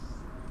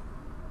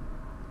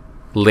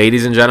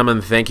Ladies and gentlemen,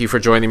 thank you for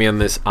joining me on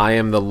this I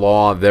Am the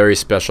Law very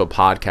special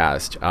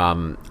podcast.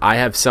 I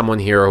have someone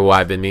here who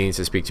I've been meaning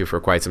to speak to for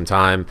quite some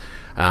time.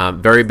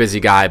 Very busy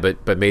guy,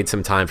 but made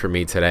some time for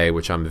me today,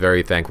 which I'm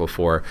very thankful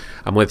for.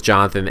 I'm with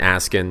Jonathan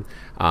Askin.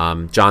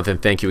 Jonathan,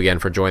 thank you again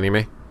for joining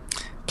me.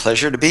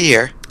 Pleasure to be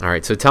here. All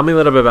right, so tell me a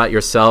little bit about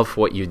yourself,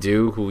 what you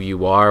do, who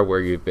you are,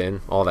 where you've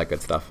been, all that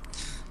good stuff.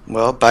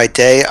 Well, by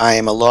day, I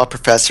am a law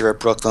professor at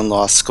Brooklyn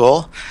Law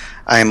School.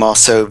 I am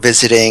also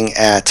visiting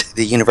at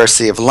the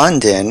University of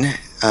London,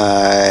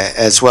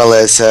 as well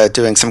as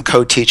doing some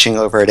co-teaching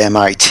over at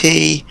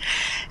MIT,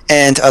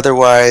 and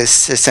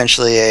otherwise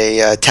essentially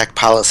a tech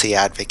policy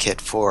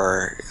advocate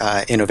for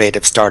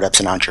innovative startups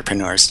and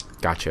entrepreneurs.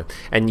 Gotcha.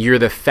 And you're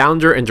the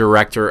founder and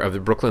director of the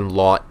Brooklyn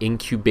Law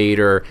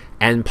Incubator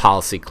and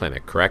Policy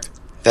Clinic, correct?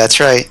 That's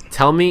right.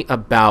 Tell me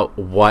about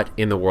what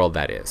in the world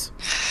that is.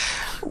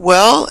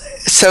 Well,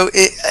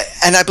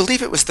 and I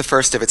believe it was the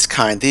first of its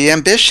kind. The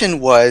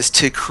ambition was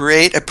to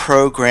create a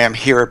program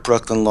here at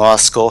Brooklyn Law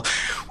School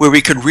where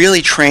we could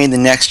really train the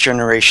next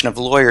generation of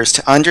lawyers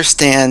to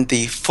understand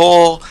the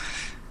full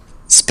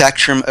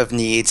spectrum of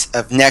needs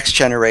of next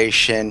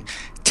generation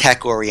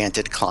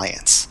tech-oriented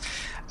clients.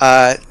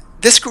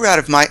 This grew out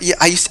of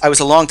I was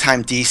a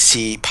longtime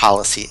DC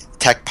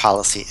tech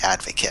policy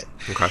advocate.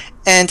 Okay.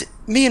 And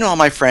me and all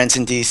my friends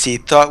in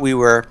DC thought we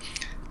were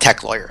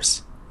tech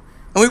lawyers.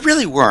 And we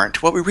really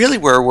weren't. What we really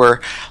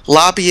were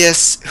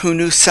lobbyists who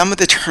knew some of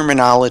the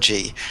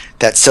terminology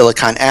that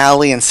Silicon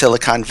Alley and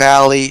Silicon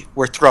Valley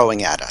were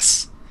throwing at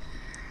us.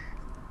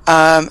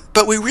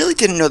 But we really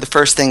didn't know the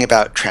first thing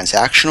about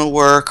transactional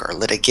work or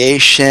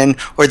litigation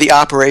or the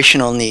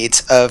operational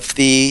needs of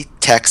the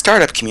tech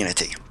startup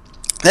community.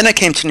 Then I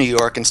came to New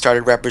York and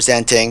started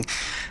representing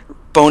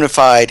bona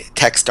fide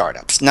tech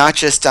startups, not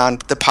just on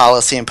the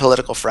policy and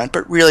political front,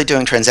 but really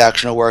doing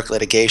transactional work,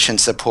 litigation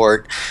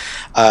support,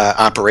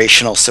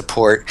 operational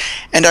support.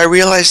 And I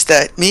realized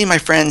that me and my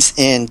friends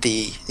in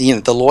the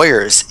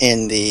lawyers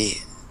in the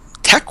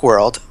tech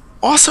world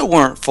also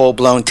weren't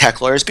full-blown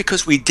tech lawyers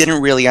because we didn't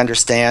really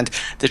understand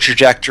the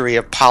trajectory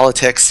of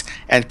politics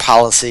and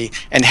policy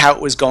and how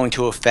it was going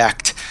to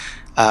affect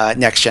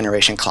next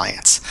generation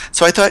clients.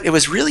 So I thought it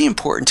was really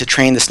important to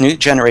train this new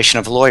generation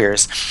of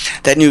lawyers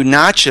that knew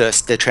not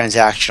just the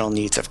transactional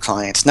needs of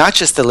clients, not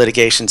just the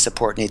litigation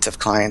support needs of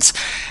clients,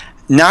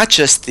 not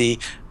just the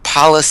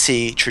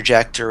policy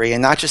trajectory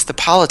and not just the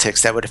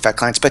politics that would affect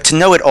clients, but to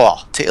know it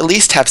all, to at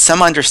least have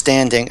some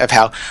understanding of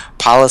how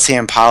policy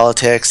and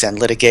politics and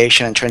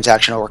litigation and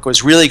transactional work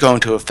was really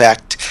going to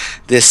affect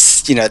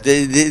this,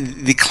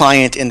 the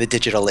client in the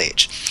digital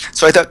age.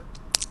 So I thought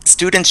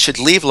students should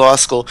leave law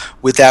school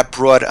with that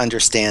broad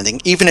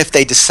understanding, even if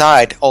they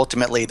decide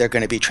ultimately they're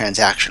going to be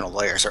transactional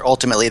lawyers, or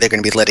ultimately they're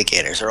going to be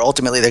litigators, or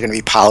ultimately they're going to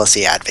be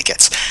policy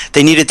advocates.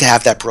 They needed to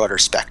have that broader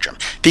spectrum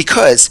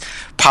because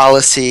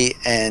policy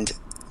and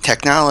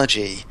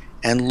technology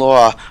and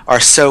law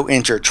are so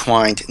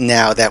intertwined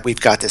now that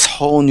we've got this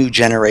whole new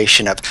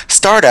generation of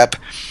startup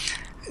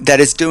that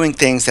is doing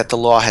things that the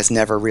law has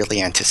never really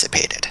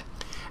anticipated.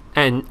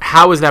 And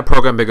how has that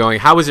program been going?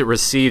 How was it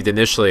received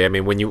initially? I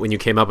mean, when you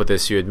came up with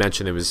this, you had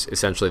mentioned it was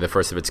essentially the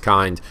first of its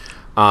kind.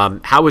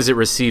 How was it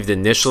received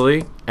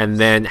initially,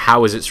 and then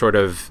how has it sort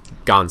of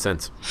gone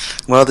since?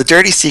 Well, the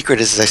dirty secret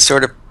is I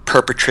sort of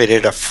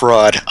perpetrated a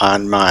fraud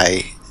on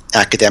my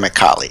academic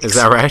colleagues. Is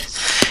that right?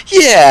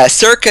 Yeah,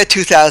 circa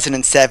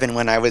 2007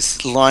 when I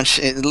launched,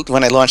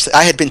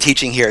 I had been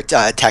teaching here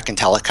at Tech and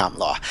Telecom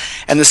Law,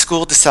 and the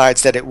school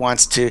decides that it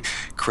wants to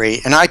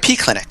create an IP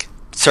clinic.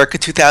 Circa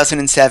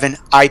 2007,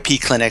 IP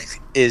clinic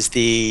is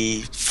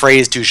the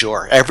phrase du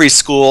jour. Every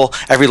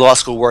law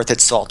school worth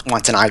its salt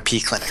wants an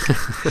IP clinic.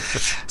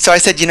 So I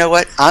said, you know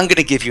what? I'm going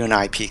to give you an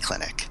IP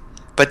clinic.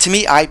 But to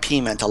me,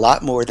 IP meant a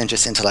lot more than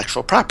just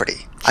intellectual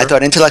property. Sure. I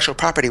thought intellectual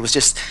property was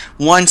just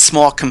one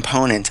small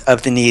component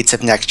of the needs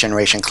of next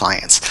generation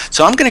clients.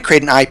 So I'm going to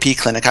create an IP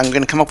clinic. I'm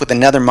going to come up with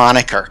another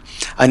moniker,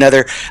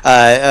 another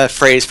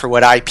phrase for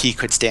what IP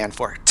could stand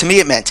for. To me,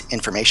 it meant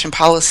information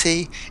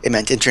policy. It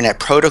meant internet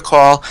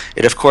protocol.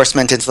 It, of course,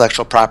 meant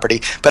intellectual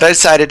property. But I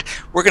decided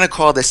we're going to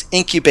call this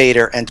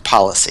incubator and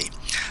policy,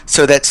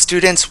 so that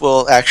students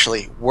will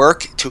actually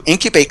work to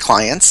incubate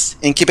clients,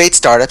 incubate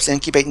startups,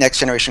 incubate next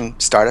generation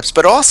startups,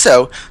 but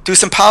also do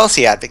some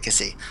policy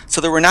advocacy. So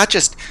that we're not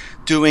just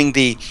doing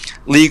the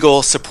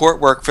legal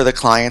support work for the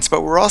clients,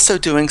 but we're also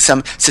doing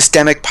some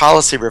systemic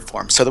policy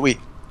reform so that we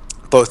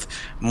both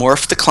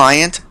morph the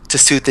client to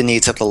suit the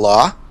needs of the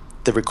law,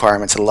 the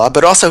requirements of the law,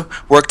 but also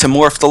work to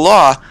morph the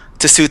law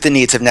to suit the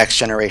needs of next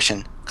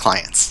generation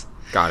clients.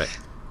 Got it.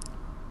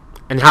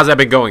 And how's that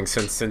been going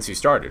since you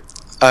started?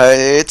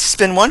 It's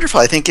been wonderful.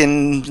 I think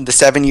in the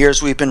 7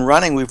 years we've been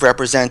running, we've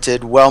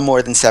represented well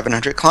more than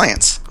 700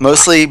 clients,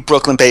 mostly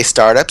Brooklyn-based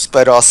startups,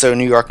 but also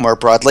New York more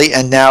broadly,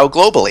 and now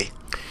globally.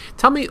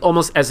 Tell me,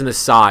 almost as an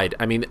aside,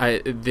 I mean,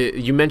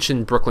 you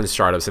mentioned Brooklyn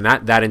startups, and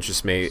that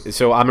interests me.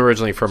 So I'm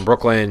originally from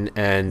Brooklyn,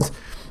 and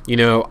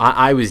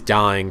I was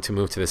dying to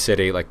move to the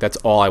city. Like, that's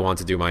all I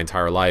wanted to do my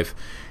entire life.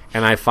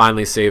 and I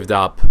finally saved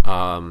up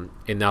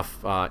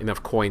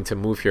enough coin to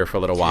move here for a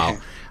little while.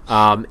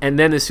 And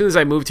then as soon as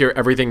I moved here,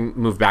 everything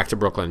moved back to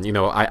Brooklyn.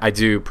 I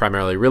do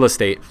primarily real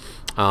estate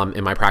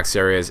in my practice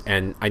areas,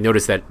 and I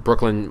noticed that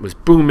Brooklyn was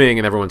booming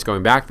and everyone's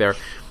going back there.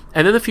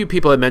 And then a few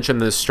people had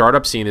mentioned the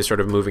startup scene is sort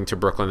of moving to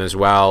Brooklyn as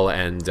well,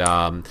 and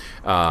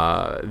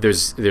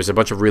there's a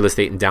bunch of real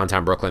estate in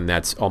downtown Brooklyn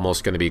that's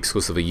almost going to be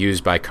exclusively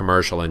used by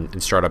commercial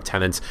and startup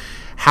tenants.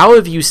 How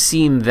have you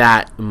seen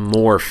that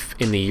morph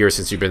in the years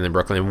since you've been in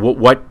Brooklyn?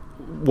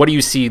 What do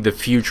you see the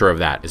future of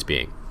that as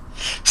being?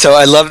 So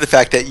I love the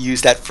fact that you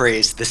use that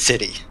phrase, the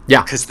city.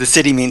 Yeah. Because the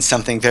city means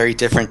something very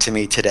different to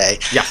me today.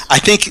 Yes. I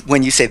think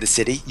when you say the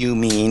city, you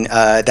mean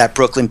that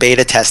Brooklyn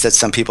beta test that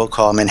some people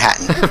call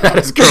Manhattan. That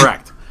is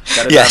correct.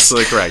 That is yes.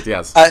 absolutely correct,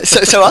 yes.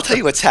 So I'll tell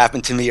you what's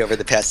happened to me over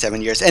the past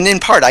 7 years. And in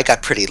part, I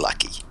got pretty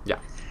lucky. Yeah.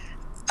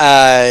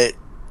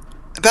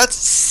 About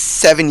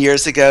 7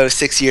 years ago,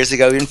 6 years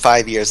ago, even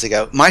 5 years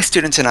ago, my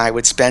students and I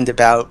would spend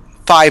about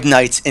 5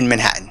 nights in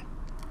Manhattan.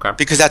 Okay.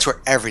 Because that's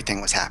where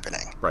everything was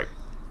happening. Right.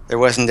 There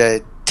wasn't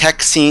a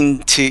tech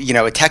scene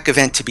a tech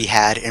event to be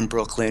had in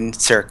Brooklyn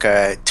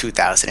circa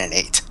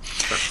 2008.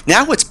 Sure.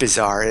 Now what's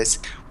bizarre is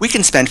we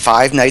can spend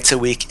 5 nights a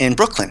week in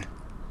Brooklyn.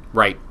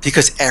 Right.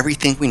 Because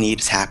everything we need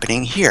is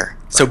happening here.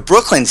 Right. So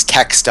Brooklyn's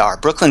tech star,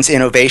 Brooklyn's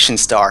innovation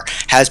star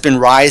has been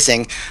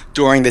rising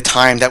during the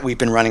time that we've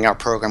been running our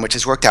program, which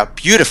has worked out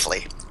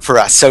beautifully for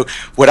us. So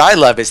what I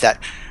love is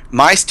that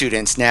my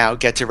students now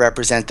get to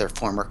represent their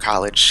former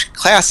college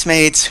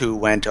classmates who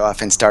went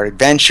off and started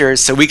ventures.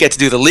 So we get to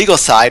do the legal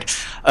side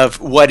of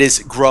what is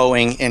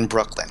growing in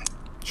Brooklyn.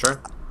 Sure.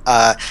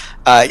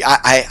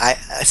 By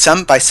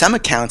some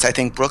accounts, I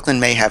think Brooklyn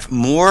may have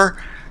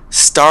more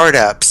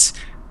startups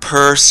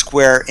per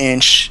square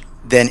inch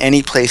than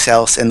any place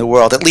else in the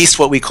world, at least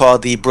what we call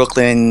the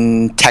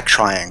Brooklyn Tech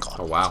Triangle.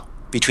 Oh, wow.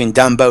 Between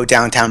Dumbo,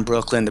 downtown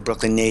Brooklyn, the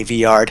Brooklyn Navy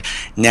Yard,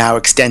 now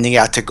extending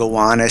out to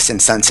Gowanus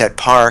and Sunset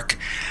Park.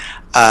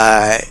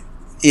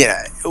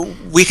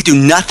 We could do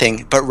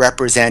nothing but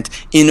represent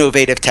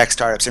innovative tech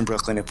startups in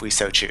Brooklyn if we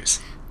so choose.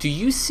 Do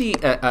you see,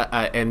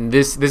 and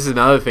this is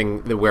another thing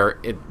where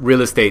real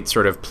estate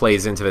sort of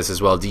plays into this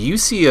as well. Do you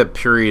see a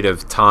period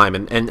of time,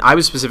 and I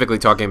was specifically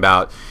talking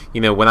about,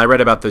 when I read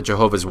about the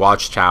Jehovah's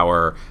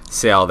Watchtower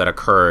sale that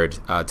occurred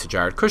to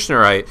Jared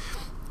Kushner,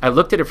 I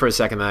looked at it for a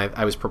second and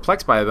I was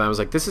perplexed by it, and I was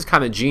like, this is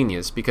kind of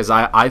genius, because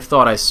I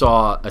thought I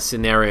saw a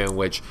scenario in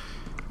which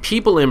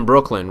people in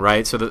Brooklyn,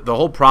 right? So the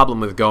whole problem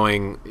with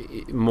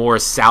going more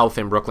south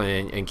in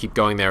Brooklyn and keep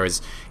going there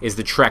is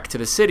the trek to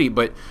the city,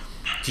 but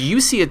do you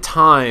see a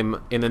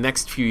time in the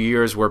next few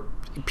years where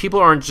people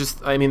aren't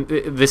just,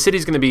 the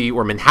city's going to be,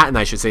 or Manhattan,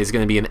 I should say, is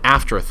going to be an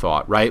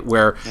afterthought, right?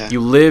 Where you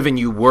live and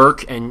you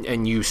work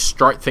and you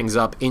start things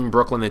up in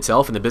Brooklyn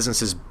itself, and the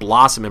businesses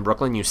blossom in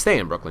Brooklyn, you stay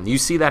in Brooklyn. Do you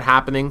see that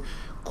happening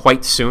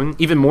quite soon,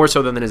 even more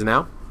so than it is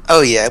now?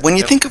 Oh, yeah. When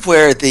you think of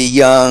where the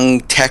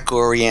young,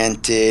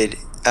 tech-oriented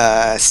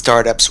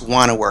startups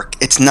want to work,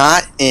 it's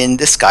not in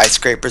the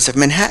skyscrapers of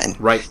Manhattan.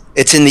 Right.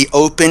 It's in the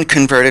open,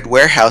 converted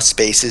warehouse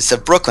spaces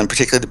of Brooklyn,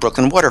 particularly the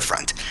Brooklyn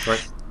waterfront.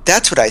 Right.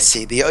 That's what I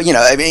see.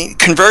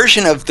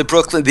 Conversion of the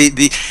Brooklyn.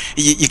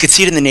 You could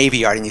see it in the Navy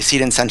Yard, and you see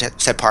it in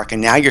Sunset Park,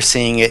 and now you're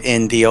seeing it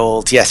in the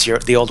old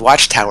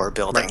Watchtower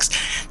buildings.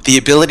 Right. The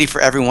ability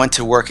for everyone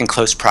to work in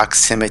close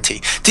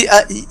proximity.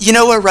 You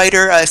know a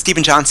writer,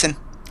 Stephen Johnson?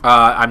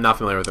 I'm not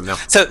familiar with him, no.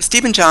 So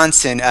Stephen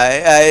Johnson,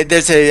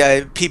 there's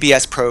a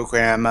PBS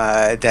program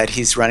that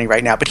he's running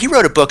right now, but he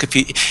wrote a book.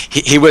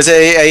 He was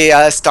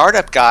a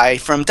startup guy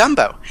from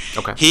Dumbo.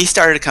 Okay. He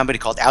started a company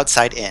called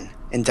Outside in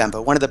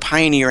Dumbo, one of the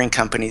pioneering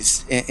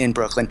companies in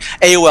Brooklyn.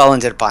 AOL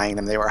ended up buying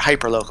them. They were a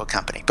hyper-local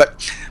company.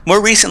 But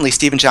more recently,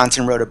 Stephen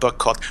Johnson wrote a book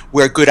called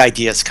Where Good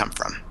Ideas Come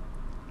From.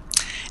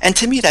 And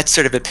to me, that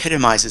sort of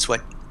epitomizes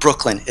what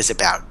Brooklyn is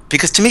about.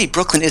 Because to me,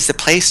 Brooklyn is the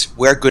place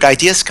where good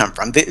ideas come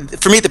from.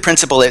 For me, the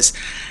principle is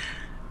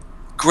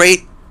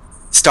great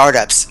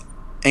startups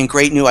and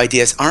great new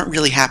ideas aren't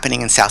really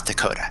happening in South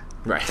Dakota.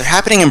 Right. They're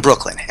happening in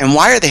Brooklyn. And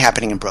why are they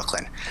happening in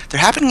Brooklyn? They're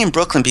happening in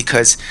Brooklyn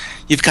because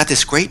you've got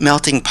this great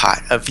melting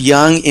pot of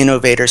young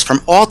innovators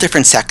from all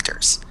different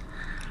sectors,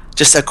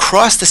 just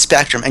across the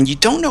spectrum. And you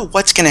don't know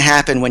what's going to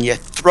happen when you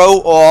throw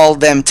all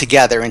them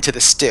together into the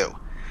stew.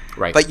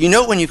 Right. But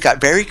when you've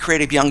got very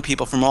creative young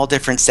people from all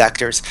different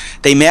sectors,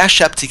 they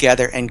mash up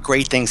together and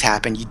great things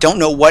happen. You don't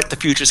know what the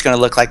future is going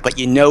to look like, but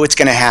you know it's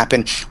going to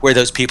happen where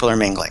those people are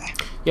mingling.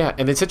 Yeah,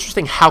 and it's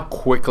interesting how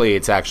quickly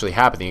it's actually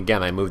happening.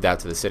 Again, I moved out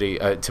to the city,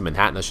 to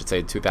Manhattan, I should say,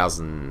 in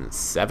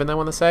 2007, I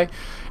want to say.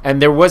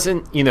 And there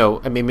wasn't,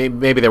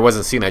 maybe there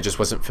wasn't a scene, I just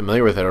wasn't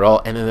familiar with it at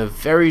all. And in a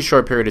very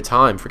short period of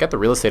time, forget the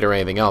real estate or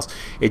anything else,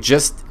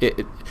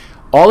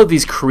 all of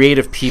these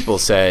creative people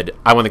said,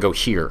 I want to go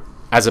here,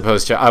 as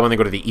opposed to I want to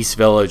go to the East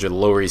Village or the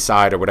Lower East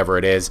Side or whatever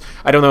it is.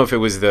 I don't know if it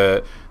was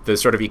the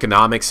sort of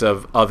economics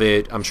of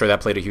it. I'm sure that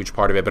played a huge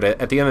part of it. But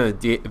at the end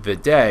of the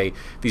day,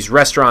 these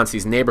restaurants,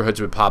 these neighborhoods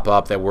would pop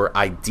up that were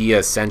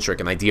idea-centric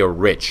and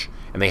idea-rich.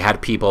 And they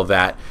had people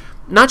that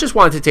not just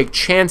wanted to take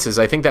chances.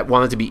 I think that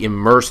wanted to be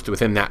immersed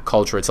within that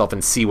culture itself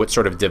and see what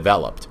sort of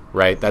developed.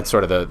 Right. That's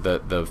sort of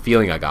the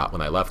feeling I got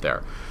when I left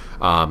there.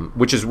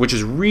 Which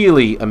is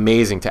really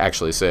amazing to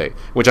actually see,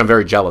 which I'm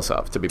very jealous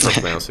of, to be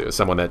perfectly honest with you, as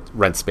someone that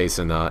rents space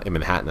in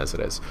Manhattan as it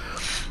is.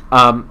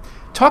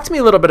 Talk to me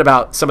a little bit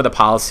about some of the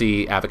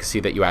policy advocacy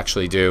that you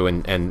actually do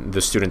and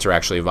the students are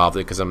actually involved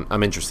in, because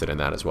I'm interested in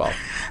that as well.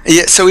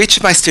 Yeah, so each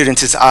of my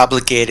students is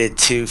obligated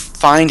to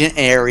find an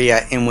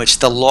area in which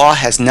the law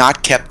has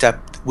not kept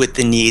up with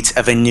the needs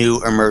of a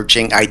new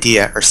emerging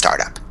idea or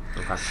startup.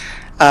 Okay.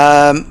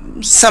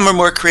 Some are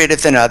more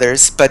creative than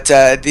others, but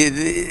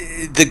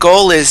the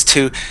goal is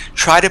to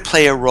try to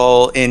play a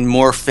role in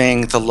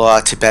morphing the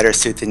law to better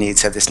suit the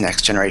needs of this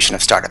next generation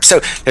of startups.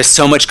 So there's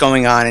so much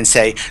going on in,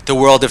 say, the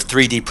world of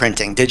 3D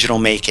printing, digital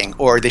making,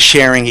 or the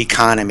sharing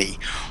economy,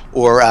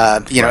 or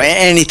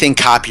anything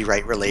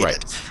copyright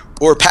related,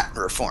 or patent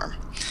reform.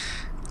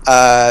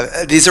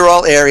 These are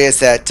all areas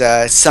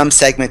that some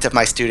segment of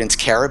my students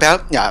care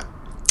about.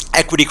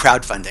 Equity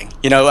crowdfunding.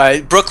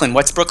 Brooklyn.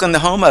 What's Brooklyn the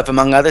home of?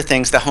 Among other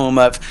things, the home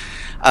of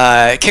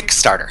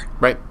Kickstarter.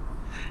 Right.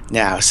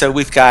 Now, so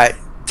we've got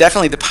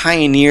definitely the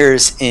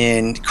pioneers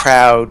in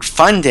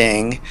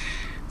crowdfunding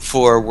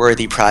for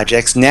worthy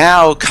projects.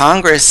 Now,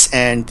 Congress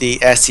and the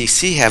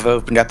SEC have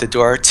opened up the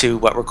door to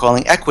what we're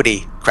calling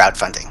equity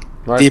crowdfunding.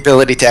 Right. The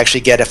ability to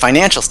actually get a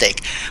financial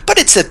stake, but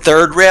it's a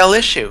third rail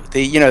issue.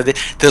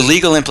 The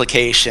legal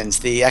implications,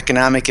 the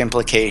economic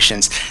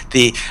implications,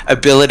 the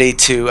ability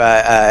to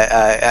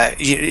the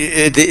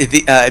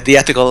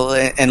ethical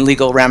and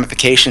legal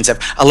ramifications of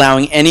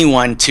allowing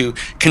anyone to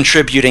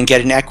contribute and get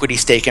an equity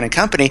stake in a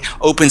company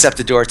opens up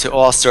the door to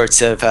all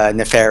sorts of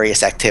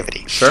nefarious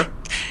activity. Sure.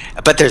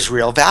 But there's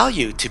real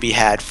value to be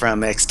had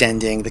from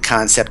extending the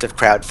concept of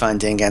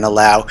crowdfunding and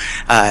allow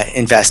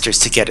investors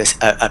to get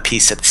a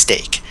piece of the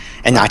stake.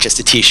 And not just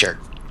a T-shirt.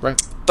 Right.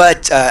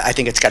 But I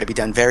think it's got to be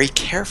done very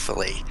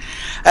carefully.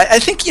 I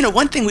think,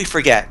 one thing we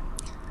forget,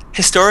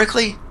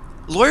 historically,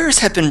 lawyers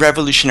have been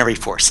revolutionary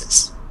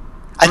forces.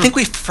 I think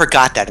we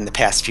forgot that in the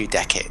past few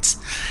decades.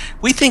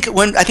 I think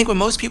when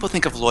most people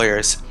think of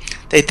lawyers,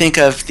 they think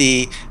of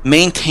the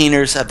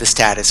maintainers of the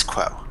status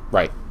quo.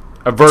 Right.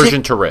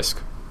 Aversion to risk.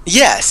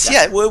 Yes,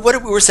 yeah.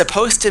 We're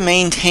supposed to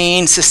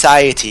maintain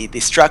society, the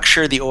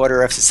structure, the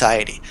order of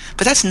society.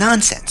 But that's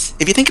nonsense.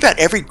 If you think about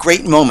every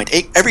great moment,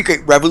 every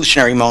great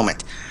revolutionary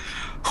moment,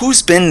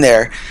 who's been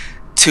there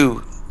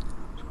to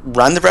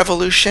run the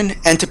revolution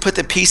and to put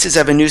the pieces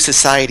of a new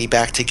society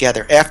back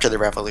together after the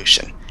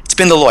revolution? It's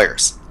been the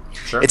lawyers.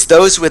 Sure. It's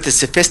those with the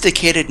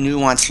sophisticated,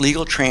 nuanced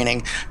legal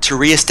training to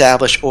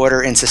reestablish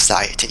order in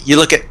society. You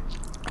look at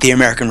the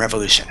American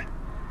Revolution.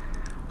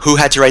 Who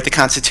had to write the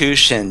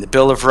Constitution, the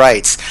Bill of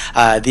Rights,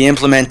 the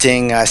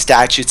implementing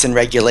statutes and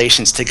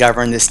regulations to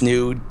govern this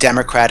new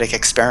democratic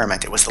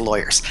experiment? It was the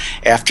lawyers.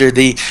 After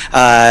the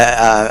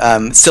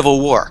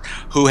Civil War,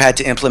 who had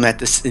to implement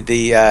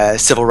the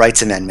Civil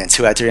Rights Amendments,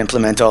 who had to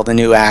implement all the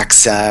new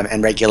acts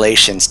and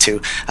regulations to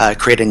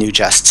create a new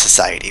just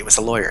society? It was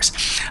the lawyers.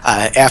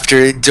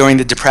 During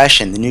the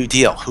Depression, the New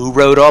Deal, who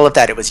wrote all of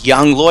that? It was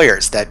young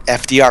lawyers that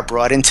FDR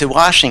brought into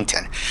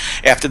Washington.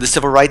 After the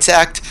Civil Rights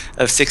Act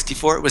of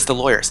 '64, it was the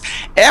lawyers.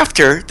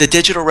 After the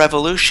digital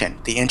revolution,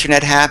 the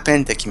internet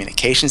happened, the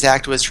Communications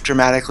Act was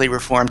dramatically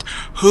reformed.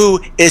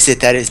 Who is it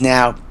that is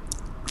now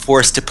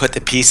forced to put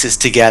the pieces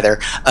together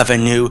of a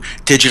new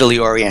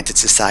digitally oriented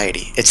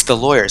society? It's the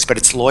lawyers, but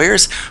it's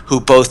lawyers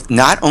who both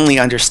not only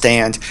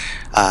understand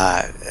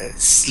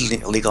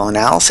legal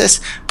analysis,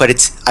 but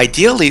it's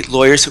ideally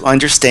lawyers who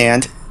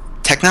understand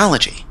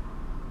technology.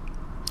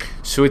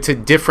 So it's a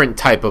different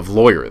type of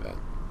lawyer then?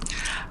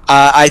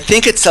 I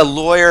think it's a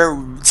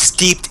lawyer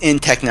steeped in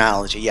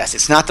technology. Yes,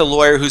 it's not the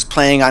lawyer who's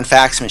playing on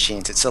fax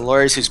machines. It's the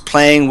lawyer who's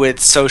playing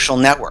with social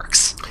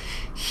networks.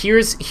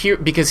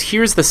 Because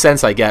here's the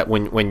sense I get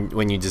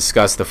when you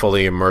discuss the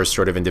fully immersed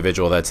sort of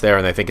individual that's there,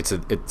 and I think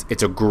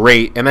it's a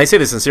great, and I say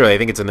this sincerely, I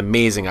think it's an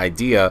amazing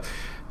idea,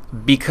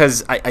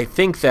 because I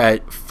think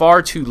that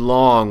far too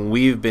long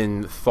we've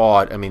been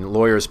thought,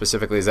 lawyers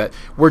specifically, is that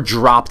we're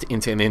dropped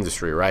into an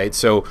industry, right?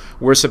 So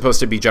we're supposed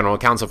to be general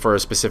counsel for a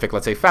specific,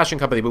 let's say, fashion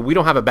company, but we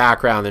don't have a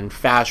background in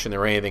fashion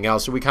or anything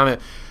else. So we kind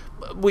of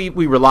we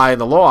rely on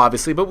the law,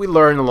 obviously, but we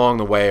learn along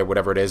the way or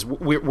whatever it is.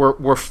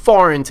 We're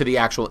far into the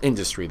actual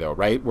industry, though,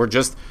 right? We're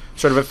just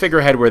sort of a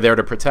figurehead we're there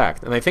to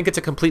protect. And I think it's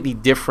a completely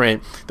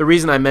different, the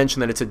reason I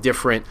mentioned that it's a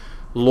different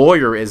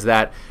lawyer is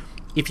that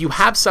if you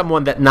have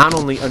someone that not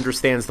only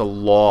understands the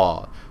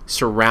law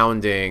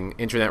surrounding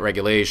internet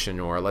regulation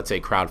or, let's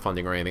say,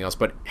 crowdfunding or anything else,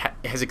 but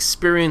has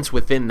experience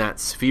within that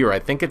sphere, I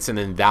think it's an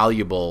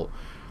invaluable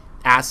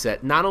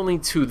asset, not only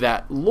to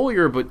that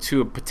lawyer, but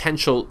to a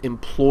potential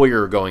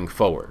employer going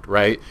forward,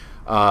 right?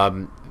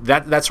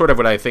 That's sort of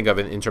what I think of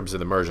in terms of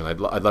the immersion. I'd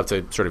love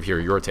to sort of hear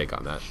your take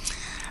on that.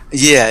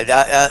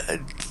 Yeah,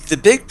 the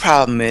big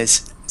problem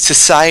is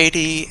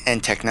society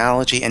and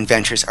technology and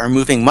ventures are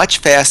moving much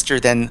faster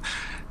than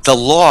the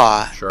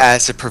law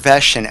as a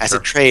profession, as a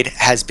trade,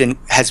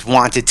 has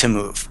wanted to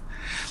move.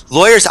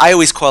 Lawyers, I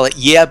always call it,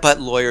 but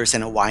lawyers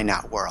in a why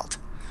not world.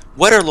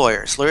 What are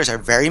lawyers? Lawyers are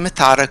very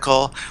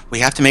methodical. We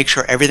have to make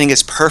sure everything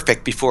is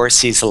perfect before it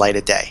sees the light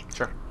of day.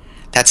 Sure.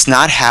 That's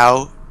not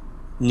how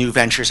new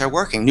ventures are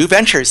working. New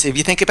ventures, if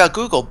you think about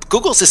Google,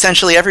 Google's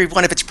essentially every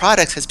one of its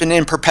products has been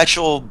in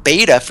perpetual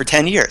beta for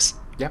 10 years.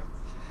 Yep.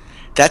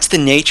 That's the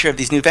nature of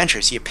these new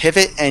ventures. You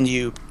pivot and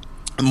you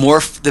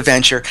morph the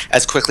venture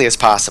as quickly as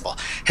possible.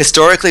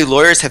 Historically,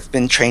 lawyers have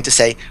been trained to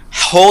say,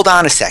 hold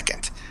on a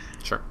second.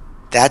 Sure.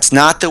 That's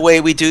not the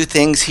way we do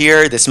things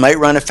here. This might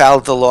run afoul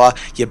of the law.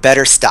 You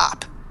better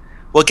stop.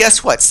 Well,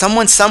 guess what?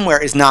 Someone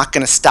somewhere is not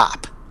going to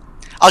stop.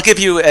 I'll give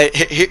you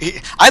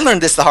I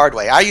learned this the hard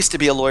way. I used to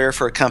be a lawyer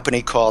for a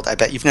company called, I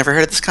bet you've never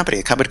heard of this company,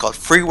 a company called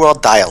Free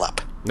World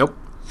Dial-Up. Nope.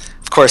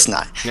 Of course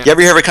not. Yeah. You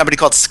ever hear of a company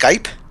called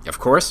Skype? Of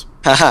course.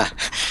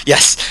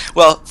 Yes.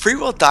 Well, Free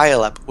World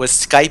Dial-Up was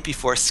Skype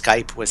before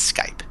Skype was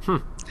Skype.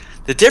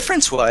 The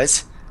difference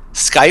was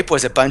Skype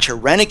was a bunch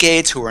of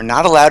renegades who were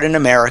not allowed in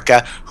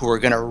America, who were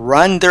going to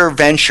run their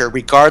venture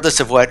regardless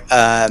of what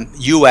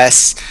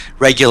U.S.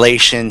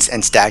 regulations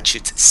and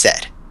statutes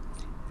said.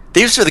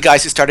 These were the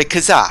guys who started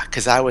Kazaa.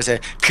 Kazaa was a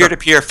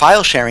peer-to-peer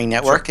file sharing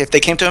network. Sure. If they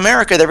came to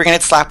America, they were going to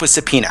get slapped with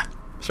subpoena.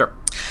 Sure.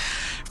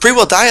 Free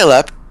Will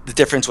Dial-Up, the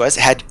difference was,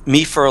 had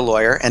me for a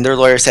lawyer, and their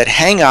lawyer said,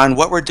 hang on,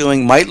 what we're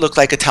doing might look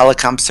like a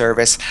telecom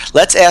service.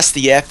 Let's ask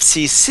the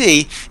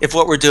FCC if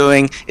what we're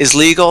doing is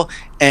legal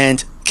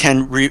and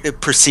can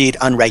proceed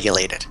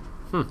unregulated.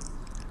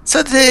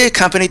 So the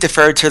company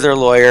deferred to their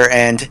lawyer,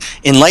 and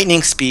in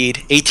lightning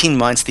speed, 18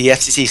 months, the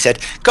FCC said,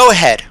 go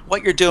ahead.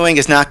 What you're doing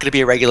is not going to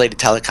be a regulated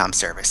telecom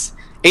service.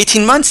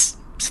 18 months,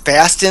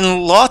 fast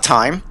in law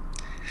time,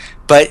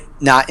 but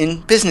not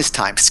in business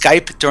time.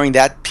 Skype, during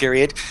that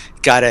period,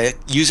 got a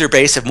user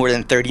base of more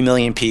than 30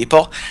 million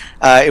people.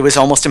 It was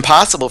almost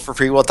impossible for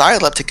Free Will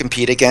Dial-Up to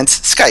compete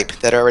against Skype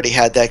that already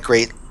had that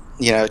great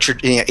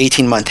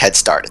 18-month head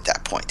start at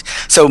that point.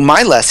 So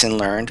my lesson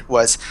learned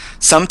was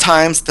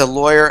sometimes the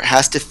lawyer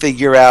has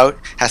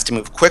to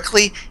move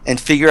quickly and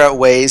figure out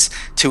ways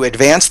to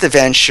advance the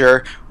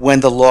venture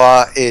when the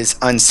law is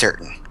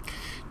uncertain.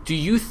 Do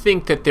you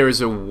think that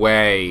there's a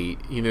way,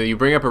 you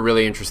bring up a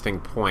really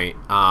interesting point.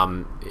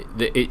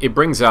 It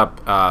brings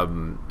up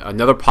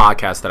another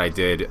podcast that I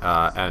did,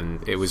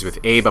 and it was with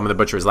Abe. I'm going to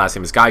butcher his last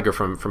name. Is Geiger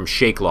from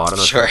Shake Law. I don't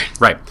know. Sure.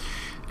 Right.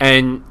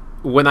 And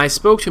when I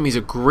spoke to him, he's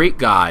a great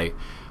guy.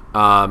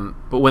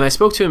 But when I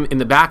spoke to him, in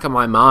the back of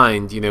my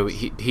mind,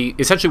 he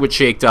essentially what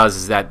Shake does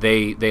is that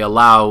they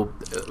allow,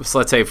 so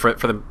let's say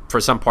for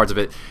some parts of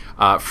it,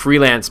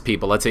 freelance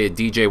people. Let's say a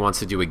DJ wants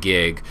to do a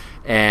gig,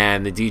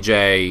 and the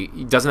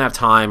DJ doesn't have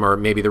time or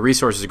maybe the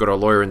resources to go to a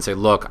lawyer and say,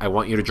 look, I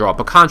want you to draw up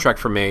a contract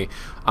for me,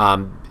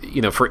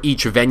 for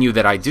each venue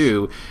that I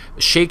do.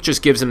 Shake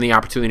just gives them the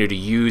opportunity to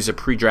use a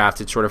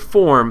pre-drafted sort of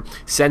form,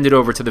 send it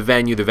over to the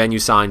venue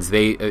signs,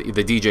 the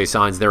DJ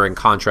signs, they're in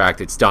contract,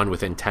 it's done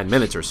within 10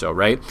 minutes or so,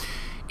 right?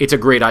 It's a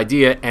great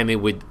idea, and it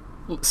would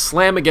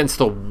slam against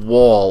the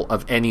wall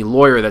of any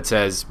lawyer that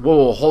says,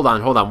 whoa, hold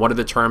on, what are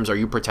the terms? Are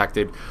you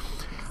protected?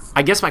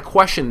 I guess my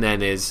question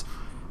then is,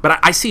 but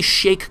I see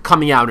Shake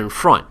coming out in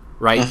front,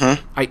 right?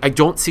 Mm-hmm. I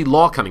don't see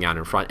law coming out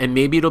in front, and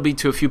maybe it'll be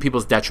to a few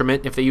people's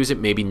detriment if they use it,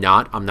 maybe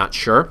not, I'm not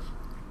sure.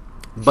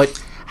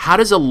 But how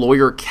does a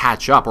lawyer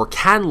catch up, or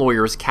can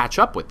lawyers catch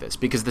up with this?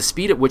 Because the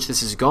speed at which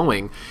this is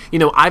going,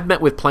 I've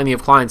met with plenty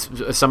of clients,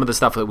 some of the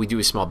stuff that we do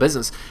is small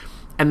business,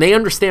 and they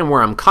understand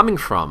where I'm coming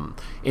from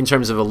in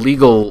terms of a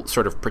legal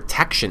sort of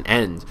protection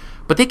end.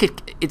 But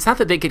it's not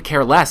that they could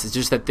care less. It's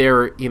just that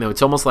they're,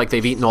 it's almost like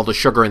they've eaten all the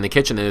sugar in the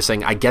kitchen and they're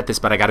saying, I get this,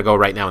 but I got to go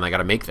right now and I got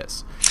to make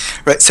this.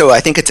 Right. So I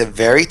think it's a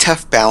very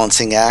tough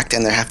balancing act,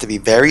 and there have to be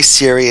very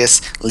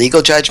serious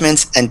legal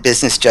judgments and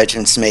business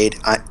judgments made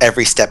on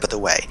every step of the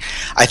way.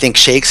 I think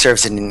Shake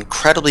serves an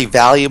incredibly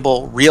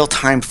valuable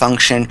real-time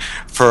function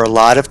for a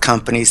lot of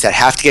companies that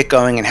have to get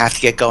going and have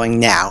to get going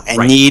now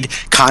and need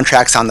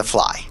contracts on the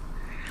fly.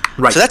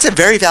 Right. So that's a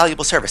very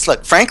valuable service.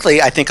 Look,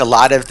 frankly, I think a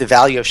lot of the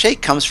value of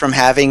Shake comes from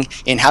having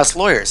in-house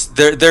lawyers.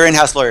 Their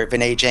in-house lawyer,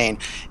 Vinay Jain,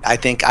 I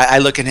think I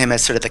look at him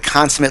as sort of the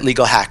consummate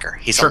legal hacker.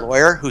 He's a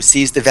lawyer who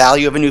sees the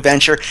value of a new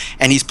venture,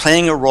 and he's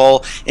playing a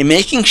role in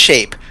making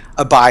Shape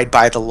abide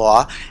by the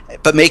law,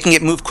 but making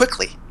it move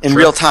quickly in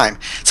real time.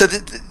 So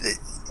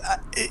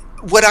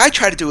what I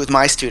try to do with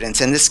my students,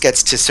 and this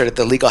gets to sort of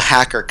the legal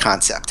hacker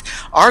concept,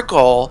 our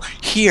goal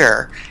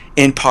here,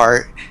 in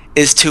part,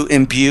 is to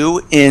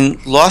imbue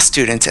in law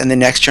students and the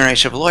next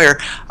generation of lawyer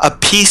a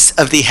piece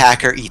of the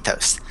hacker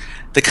ethos.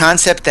 The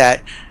concept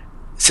that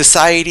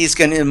society is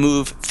going to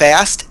move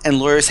fast and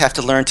lawyers have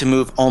to learn to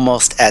move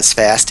almost as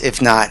fast, if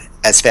not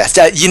as fast.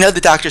 The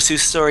Dr.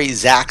 Seuss story,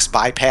 Zach's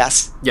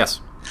Bypass?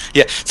 Yes.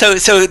 Yeah. So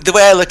the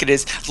way I look at it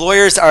is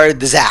lawyers are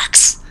the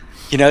Zachs.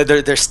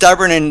 They're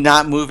stubborn and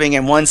not moving,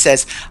 and one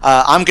says,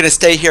 I'm going to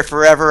stay here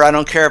forever. I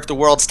don't care if the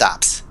world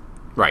stops.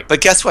 Right.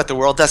 But guess what? The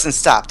world doesn't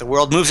stop. The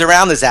world moves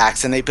around the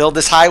Zachs, and they build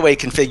this highway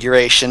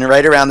configuration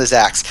right around the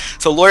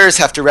Zachs. So lawyers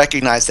have to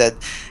recognize that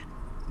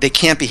they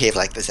can't behave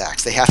like the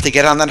Zachs. They have to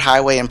get on that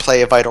highway and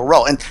play a vital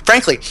role. And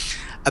frankly,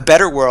 a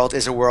better world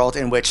is a world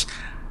in which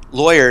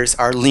lawyers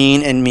are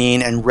lean and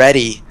mean and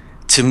ready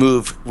to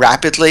move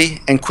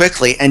rapidly and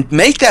quickly and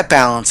make that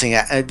balancing,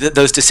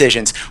 those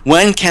decisions.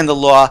 When can the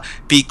law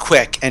be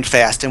quick and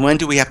fast, and when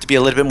do we have to be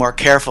a little bit more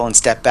careful and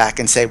step back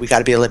and say we got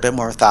to be a little bit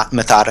more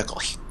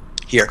methodical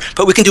here?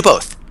 But we can do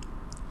both.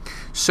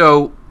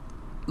 So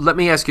let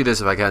me ask you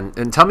this if I can,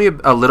 and tell me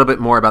a little bit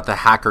more about the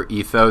hacker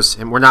ethos.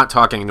 And we're not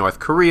talking North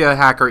Korea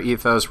hacker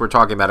ethos. We're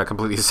talking about a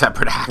completely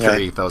separate hacker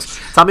ethos.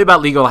 Tell me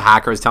about legal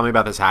hackers. Tell me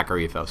about this hacker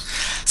ethos.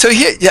 So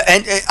here,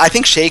 and I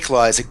think Shake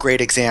Law is a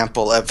great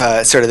example of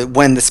sort of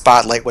when the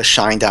spotlight was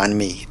shined on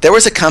me. There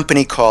was a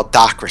company called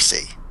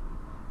Docracy.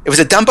 It was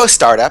a Dumbo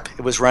startup.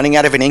 It was running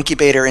out of an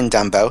incubator in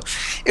Dumbo.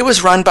 It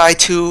was run by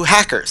two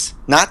hackers,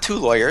 not two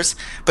lawyers,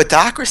 but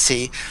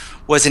Docracy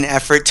was an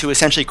effort to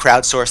essentially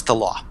crowdsource the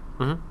law.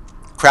 Mm-hmm.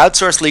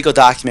 Crowdsource legal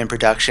document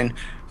production,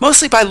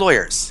 mostly by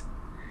lawyers.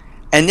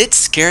 And it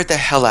scared the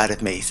hell out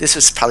of me. This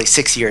was probably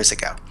 6 years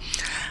ago.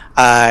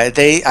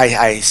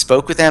 I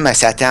spoke with them, I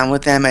sat down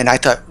with them, and I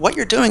thought, what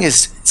you're doing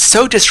is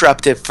so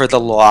disruptive for the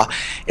law.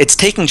 It's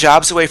taking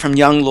jobs away from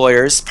young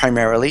lawyers,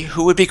 primarily,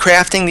 who would be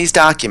crafting these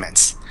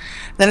documents.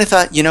 Then I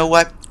thought, you know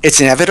what?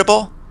 It's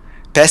inevitable.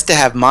 Best to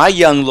have my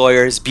young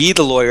lawyers be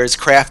the lawyers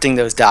crafting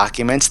those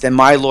documents than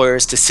my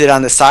lawyers to sit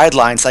on the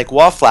sidelines like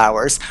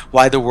wallflowers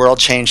while the world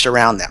changed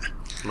around them.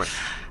 Right.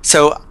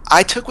 So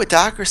I took what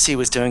Docracy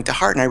was doing to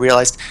heart, and I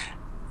realized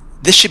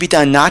this should be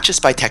done not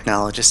just by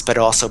technologists, but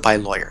also by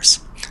lawyers.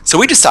 So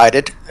we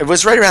decided, it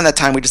was right around that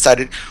time we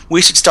decided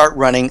we should start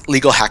running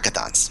legal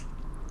hackathons.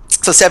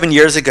 So 7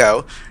 years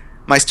ago,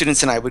 my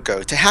students and I would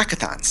go to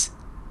hackathons.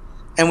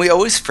 And we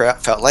always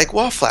felt like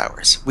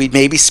wallflowers. We'd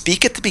maybe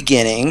speak at the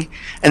beginning,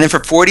 and then for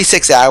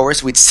 46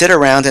 hours, we'd sit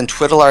around and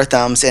twiddle our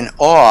thumbs in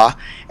awe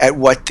at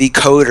what the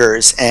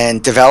coders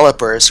and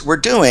developers were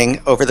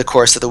doing over the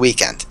course of the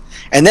weekend.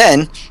 And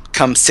then,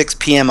 come 6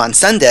 p.m. on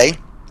Sunday,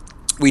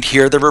 we'd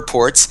hear the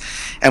reports,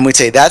 and we'd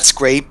say, that's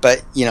great,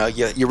 but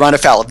you run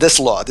afoul of this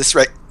law,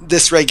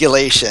 this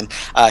regulation.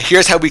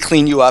 Here's how we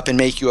clean you up and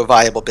make you a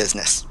viable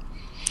business.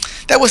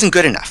 That wasn't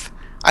good enough.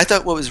 I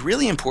thought what was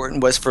really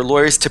important was for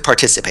lawyers to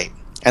participate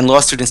and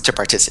law students to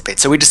participate.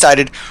 So we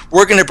decided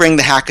we're going to bring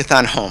the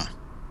hackathon home.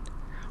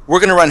 We're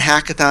going to run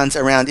hackathons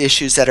around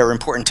issues that are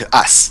important to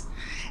us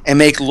and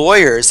make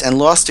lawyers and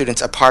law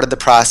students a part of the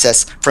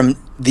process from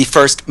the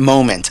first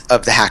moment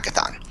of the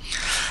hackathon.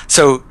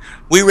 So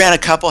we ran a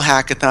couple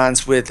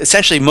hackathons with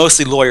essentially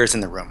mostly lawyers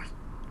in the room.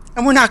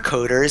 And we're not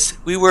coders.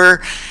 We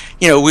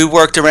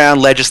worked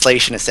around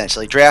legislation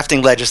essentially,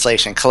 drafting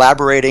legislation,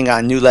 collaborating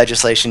on new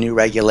legislation, new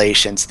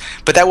regulations.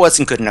 But that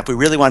wasn't good enough. We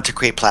really wanted to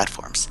create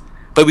platforms.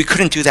 But we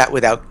couldn't do that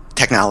without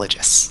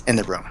technologists in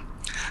the room.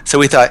 So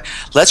we thought,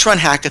 let's run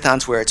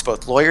hackathons where it's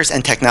both lawyers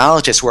and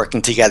technologists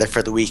working together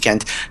for the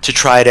weekend to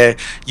try to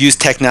use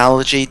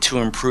technology to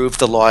improve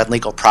the law and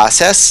legal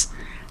process,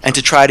 and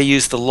to try to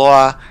use the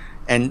law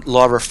and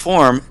law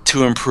reform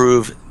to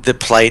improve the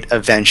plight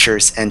of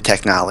ventures and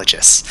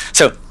technologists.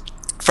 So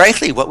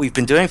frankly, what we've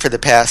been doing for the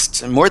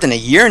past more than a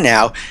year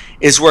now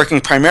is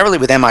working primarily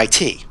with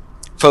MIT,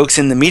 folks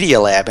in the Media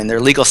Lab and their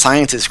legal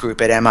sciences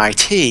group at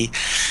MIT,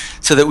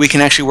 so that we can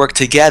actually work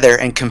together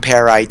and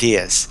compare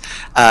ideas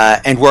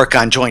and work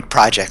on joint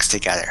projects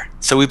together.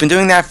 So we've been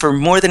doing that for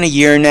more than a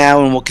year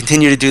now, and we'll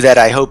continue to do that,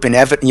 I hope,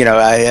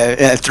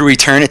 through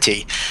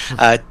eternity,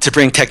 to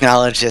bring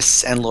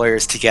technologists and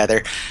lawyers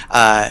together,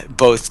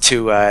 both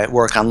to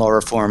work on law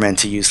reform and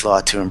to use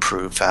law to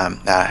improve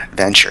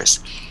ventures.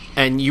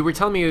 And you were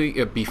telling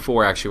me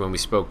before, actually, when we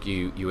spoke,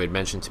 you had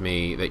mentioned to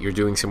me that you're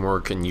doing some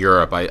work in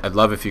Europe. I'd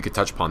love if you could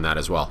touch upon that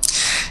as well.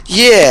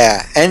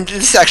 Yeah, and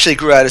this actually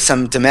grew out of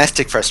some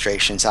domestic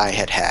frustrations I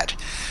had.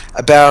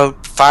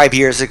 About 5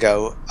 years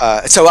ago,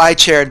 so I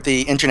chaired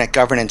the Internet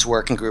Governance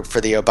Working Group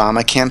for the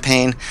Obama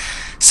campaign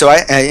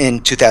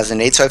in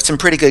 2008, so I have some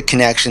pretty good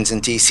connections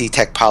in DC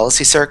tech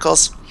policy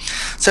circles.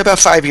 So about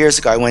 5 years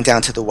ago, I went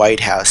down to the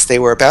White House. They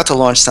were about to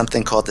launch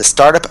something called the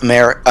Startup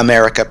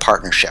America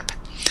Partnership.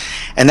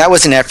 And that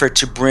was an effort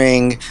to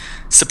bring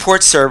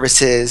support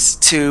services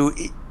to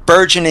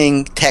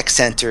burgeoning tech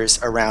centers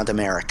around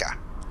America.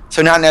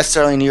 So not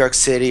necessarily New York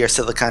City or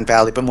Silicon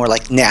Valley, but more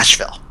like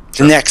Nashville,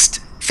 the next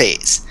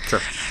phase.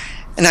 Sure.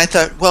 And I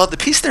thought, well, the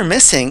piece they're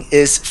missing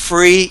is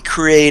free,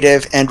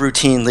 creative, and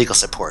routine legal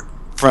support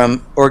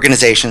from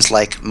organizations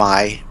like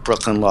my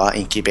Brooklyn Law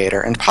Incubator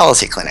and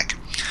Policy Clinic.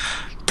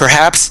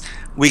 Perhaps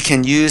we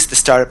can use the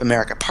Startup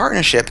America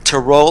Partnership to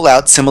roll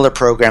out similar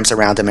programs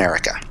around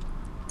America.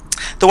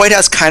 The White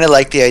House kind of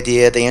liked the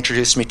idea. They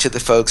introduced me to the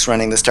folks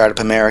running the Startup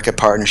America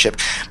Partnership,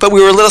 but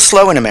we were a little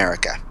slow in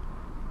America.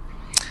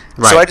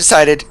 Right. So I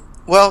decided,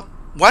 well,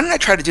 why don't I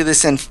try to do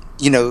this in,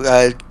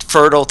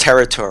 fertile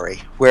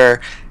territory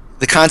where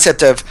the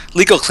concept of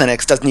legal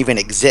clinics doesn't even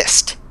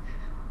exist.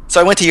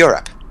 So I went to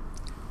Europe,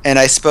 and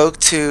I spoke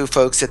to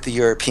folks at the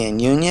European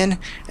Union,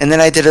 and then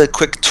I did a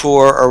quick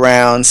tour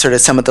around sort of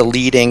some of the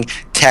leading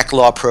tech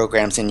law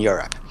programs in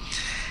Europe.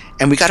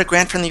 And we got a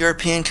grant from the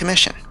European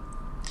Commission.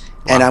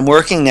 Wow. And I'm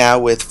working now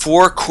with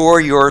 4 core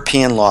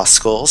European law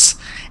schools,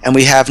 and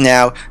we have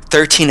now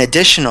 13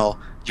 additional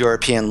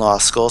European law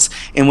schools,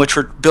 in which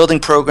we're building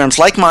programs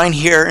like mine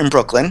here in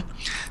Brooklyn,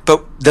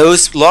 but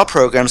those law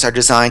programs are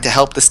designed to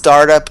help the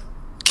startup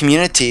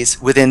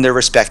communities within their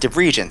respective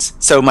regions.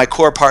 So my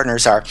core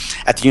partners are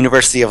at the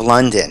University of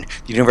London,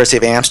 the University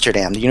of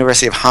Amsterdam, the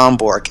University of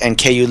Hamburg, and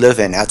KU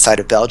Leuven outside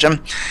of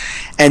Belgium.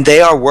 And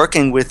they are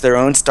working with their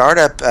own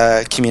startup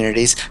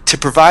communities to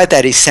provide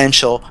that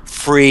essential,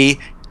 free,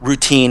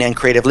 routine, and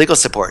creative legal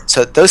support.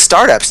 So those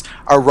startups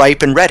are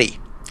ripe and ready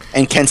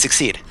and can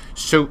succeed.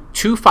 So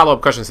 2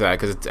 follow-up questions to that,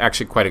 because it's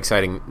actually quite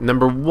exciting.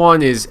 Number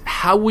 1 is,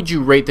 how would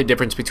you rate the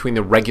difference between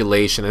the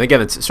regulation, and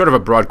again, it's sort of a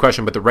broad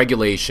question, but the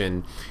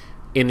regulation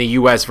in the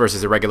U.S.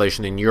 versus the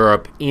regulation in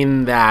Europe,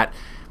 in that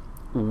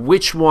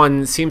which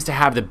one seems to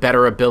have the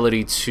better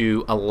ability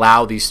to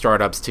allow these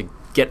startups to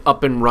get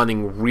up and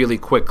running really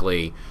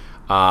quickly?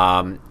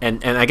 And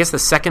I guess the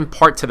second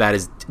part to that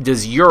is,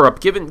 does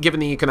Europe, given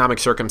the economic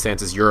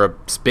circumstances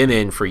Europe's been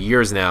in for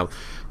years now,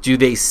 do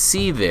they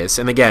see this?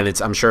 And again,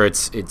 I'm sure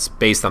it's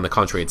based on the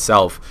country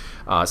itself.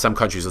 Some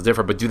countries will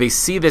differ, but do they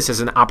see this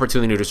as an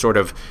opportunity to sort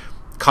of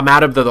come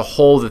out of the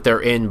hole that they're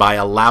in by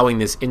allowing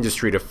this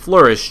industry to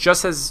flourish,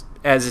 just as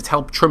it's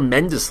helped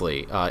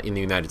tremendously in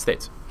the United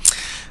States?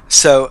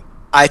 So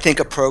I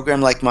think a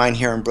program like mine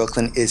here in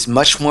Brooklyn is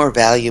much more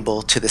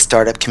valuable to the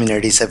startup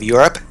communities of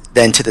Europe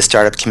than to the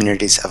startup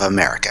communities of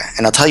America.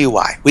 And I'll tell you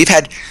why. We've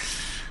got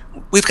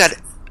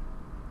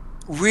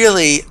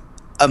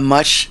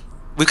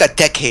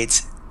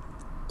decades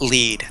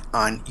lead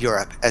on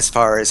Europe as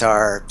far as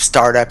our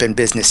startup and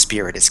business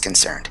spirit is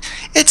concerned.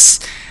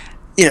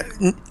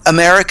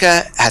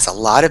 America has a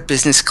lot of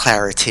business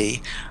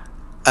clarity.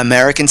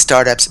 American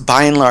startups,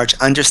 by and large,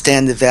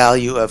 understand the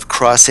value of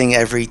crossing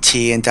every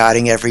T and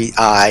dotting every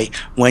I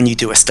when you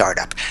do a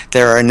startup.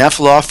 There are enough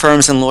law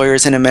firms and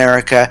lawyers in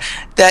America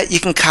that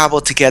you can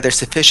cobble together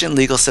sufficient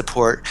legal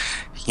support.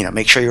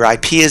 Make sure your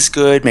IP is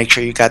good, make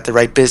sure you got the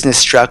right business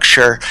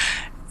structure.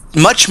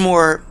 Much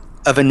more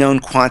of a known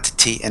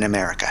quantity in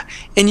America.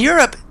 In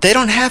Europe, they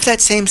don't have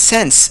that same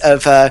sense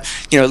of,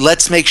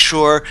 let's make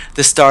sure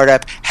the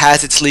startup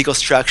has its legal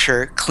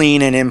structure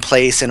clean and in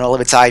place and all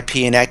of its IP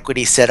and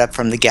equity set up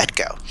from the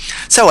get-go.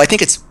 So I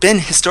think it's been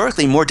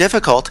historically more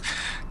difficult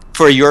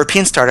for a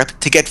European startup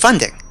to get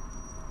funding,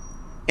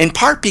 in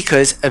part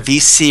because a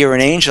VC or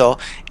an angel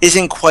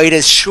isn't quite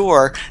as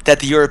sure that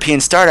the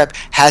European startup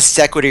has its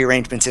equity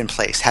arrangements in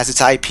place, has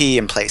its IP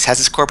in place, has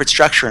its corporate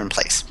structure in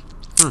place.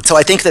 So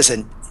I think there's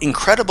an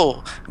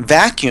incredible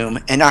vacuum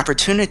and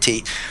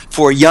opportunity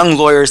for young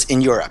lawyers in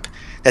Europe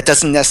that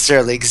doesn't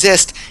necessarily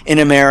exist in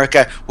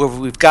America, where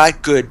we've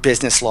got good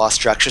business law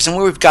structures and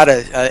where we've got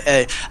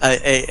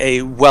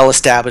a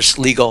well-established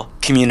legal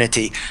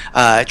community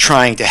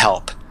trying to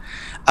help.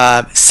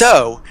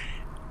 So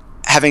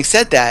having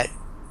said that,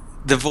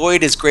 the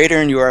void is greater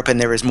in Europe, and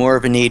there is more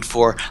of a need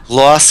for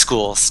law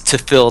schools to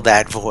fill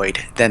that void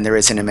than there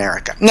is in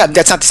America. Now,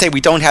 that's not to say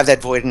we don't have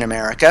that void in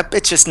America.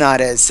 It's just not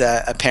as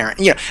apparent.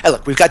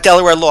 Look, we've got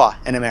Delaware law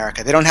in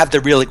America. They don't have the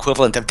real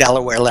equivalent of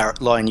Delaware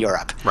law in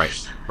Europe. Right.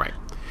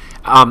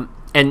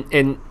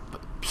 And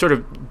sort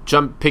of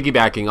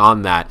piggybacking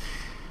on that,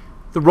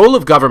 the role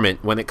of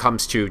government when it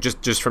comes to,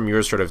 just from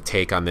your sort of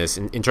take on this,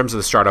 in terms of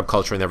the startup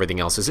culture and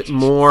everything else,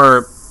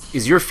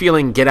 is your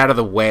feeling get out of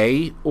the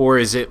way, or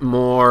is it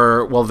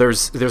more, well,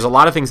 there's a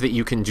lot of things that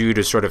you can do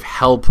to sort of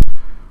help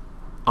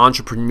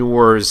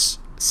entrepreneurs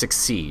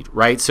succeed,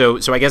 right? So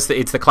I guess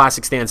it's the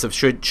classic stance of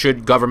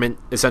should government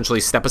essentially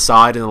step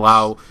aside and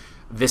allow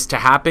this to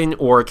happen,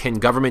 or can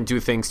government do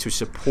things to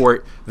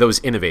support those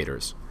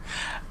innovators?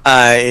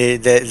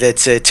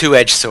 That's a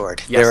two-edged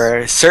sword. Yes.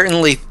 There are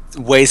certainly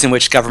ways in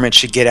which government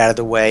should get out of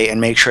the way and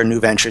make sure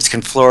new ventures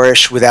can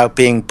flourish without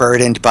being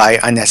burdened by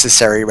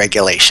unnecessary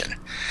regulation.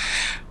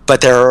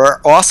 But there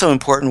are also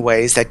important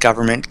ways that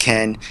government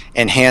can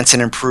enhance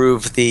and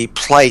improve the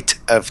plight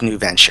of new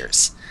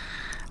ventures.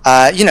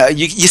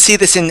 You see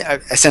this in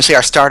essentially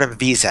our Startup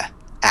Visa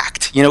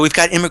Act. We've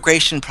got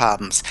immigration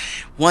problems.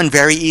 One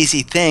very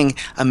easy thing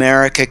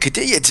America could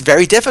do, it's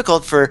very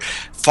difficult for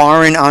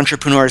foreign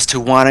entrepreneurs to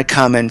want to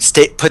come and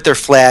put their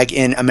flag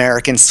in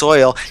American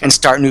soil and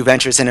start new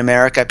ventures in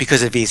America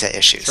because of visa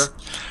issues. Sure.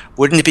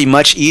 Wouldn't it be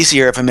much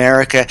easier if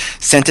America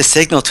sent a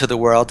signal to the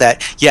world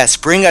that, yes,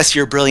 bring us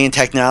your brilliant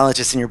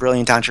technologists and your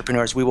brilliant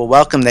entrepreneurs. We will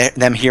welcome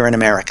them here in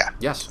America.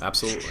 Yes,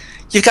 absolutely.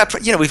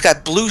 We've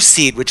got Blue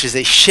Seed, which is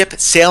a ship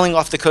sailing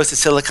off the coast of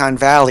Silicon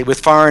Valley with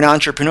foreign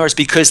entrepreneurs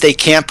because they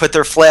can't put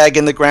their flag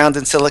in the ground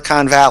in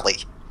Silicon Valley.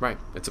 Right.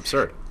 It's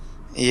absurd.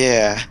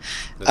 Yeah.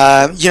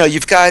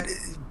 You've got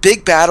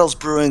big battles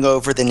brewing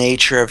over the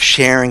nature of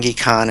sharing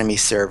economy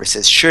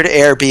services. Should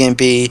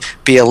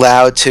Airbnb be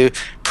allowed to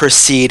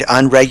proceed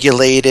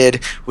unregulated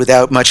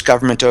without much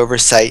government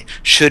oversight?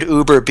 Should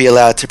Uber be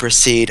allowed to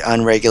proceed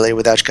unregulated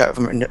without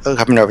government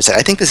oversight?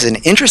 I think this is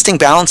an interesting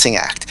balancing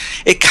act.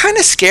 It kind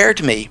of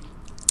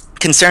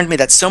concerned me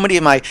that so many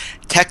of my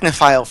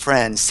technophile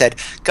friends said,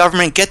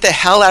 government, get the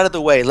hell out of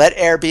the way. Let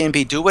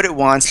Airbnb do what it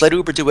wants. Let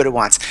Uber do what it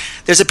wants.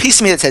 There's a piece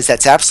of me that says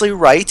that's absolutely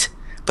right,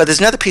 But there's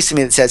another piece of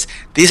me that says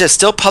these are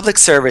still public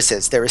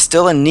services. There is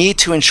still a need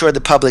to ensure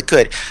the public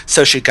good.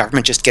 So should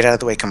government just get out of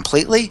the way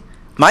completely?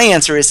 My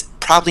answer is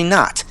probably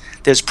not.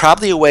 There's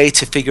probably a way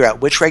to figure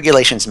out which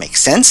regulations make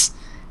sense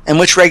and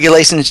which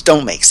regulations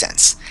don't make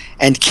sense.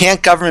 And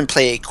can't government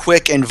play a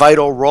quick and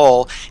vital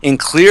role in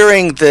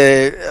clearing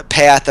the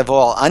path of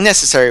all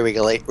unnecessary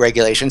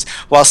regulations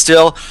while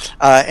still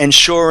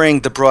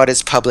ensuring the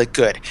broadest public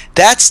good?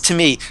 That's, to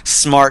me,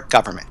 smart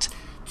government.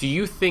 Do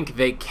you think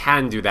they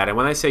can do that? And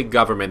when I say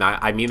government,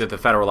 I mean at the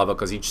federal level,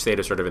 because each state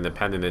is sort of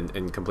independent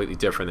and completely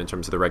different in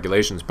terms of the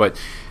regulations.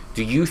 But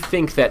do you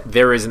think that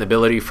there is an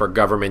ability for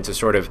government to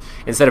sort of,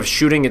 instead of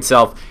shooting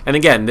itself, and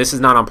again, this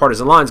is not on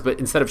partisan lines, but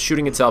instead of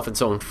shooting itself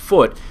its own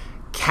foot,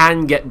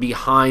 can get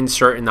behind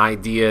certain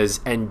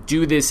ideas and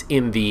do this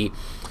in the,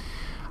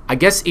 I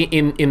guess,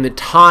 in the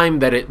time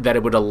that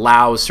it would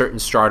allow certain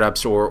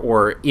startups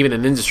or even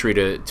an industry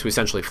to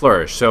essentially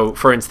flourish? So,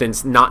 for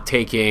instance, not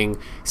taking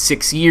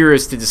 6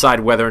 years to decide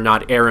whether or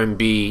not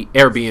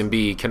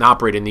Airbnb can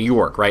operate in New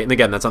York, right? And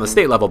again, that's on the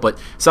state level, but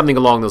something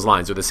along those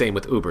lines, or the same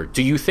with Uber.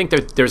 Do you think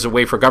that there's a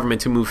way for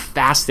government to move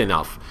fast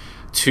enough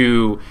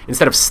to,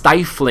 instead of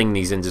stifling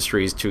these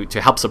industries, to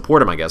help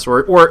support them, I guess,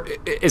 or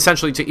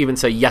essentially to even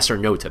say yes or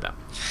no to them?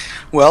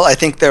 Well, I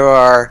think there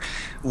are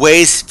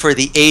ways for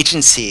the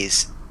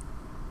agencies,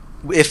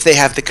 if they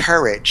have the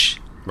courage,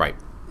 right,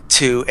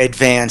 to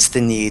advance the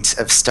needs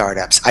of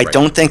startups. I Right.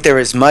 don't think there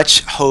is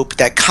much hope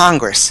that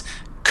Congress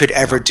could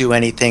ever do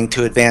anything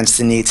to advance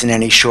the needs in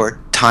any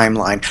short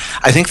timeline.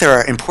 I think there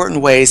are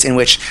important ways in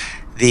which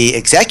the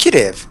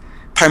executive,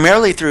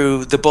 primarily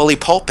through the bully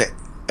pulpit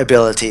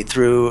ability,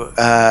 through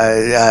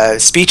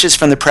speeches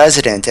from the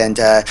president and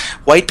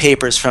white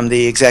papers from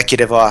the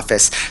executive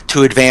office,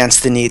 to advance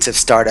the needs of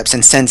startups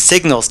and send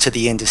signals to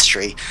the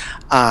industry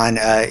on,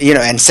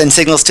 and send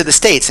signals to the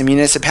states and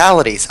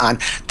municipalities on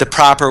the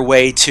proper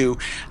way to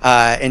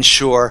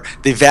ensure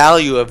the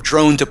value of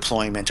drone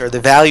deployment, or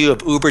the value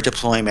of Uber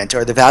deployment,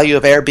 or the value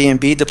of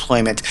Airbnb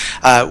deployment,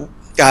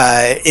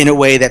 in a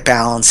way that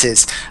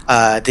balances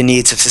the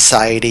needs of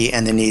society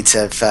and the needs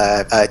of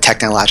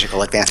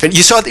technological advancement.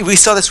 We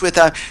saw this with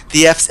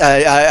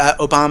President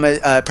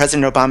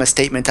Obama's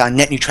statement on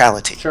net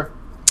neutrality. Sure.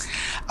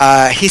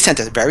 He sent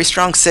a very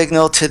strong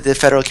signal to the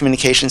Federal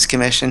Communications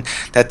Commission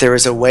that there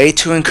is a way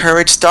to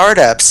encourage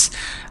startups,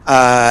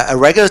 a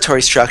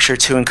regulatory structure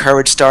to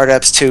encourage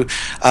startups to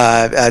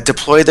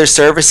deploy their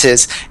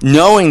services,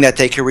 knowing that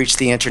they could reach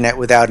the internet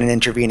without an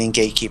intervening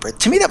gatekeeper.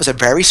 To me, that was a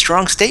very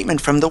strong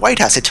statement from the White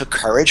House. It took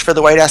courage for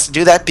the White House to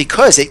do that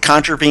because it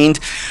contravened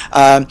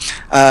the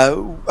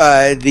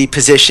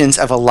positions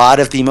of a lot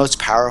of the most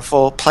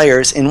powerful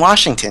players in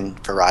Washington,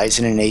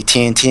 Verizon and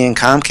AT&T and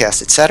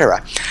Comcast,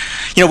 etc.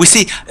 We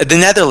see the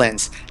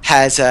Netherlands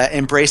has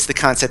embraced the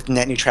concept of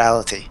net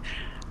neutrality.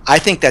 I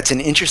think that's an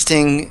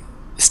interesting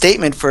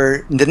statement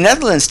for the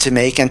Netherlands to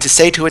make and to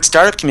say to its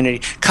startup community,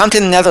 come to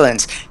the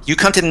Netherlands. You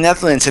come to the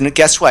Netherlands and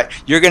guess what?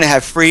 You're going to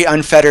have free,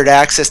 unfettered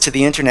access to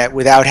the internet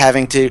without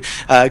having to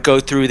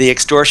go through the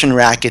extortion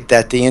racket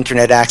that the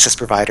internet access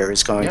provider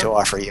is going to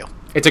offer you.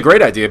 It's a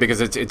great idea because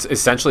it's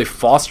essentially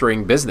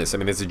fostering business. I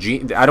mean,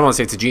 I don't want to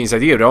say it's a genius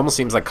idea. It almost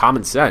seems like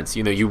common sense.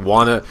 You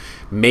want to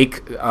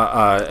make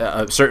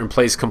a certain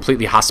place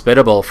completely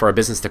hospitable for a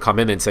business to come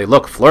in and say,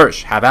 look,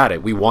 flourish, have at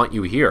it. We want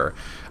you here,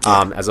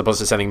 as opposed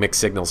to sending mixed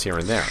signals here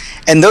and there.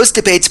 And those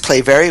debates play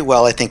very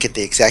well, I think, at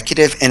the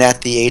executive and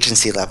at the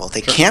agency level.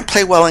 They can't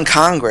play well in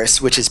Congress,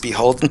 which is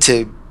beholden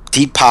to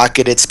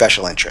deep-pocketed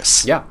special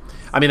interests. Yeah.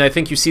 I mean, I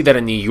think you see that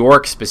in New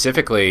York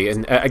specifically,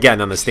 and again,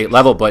 on the state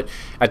level, but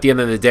at the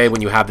end of the day,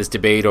 when you have this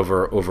debate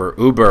over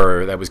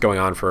Uber that was going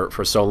on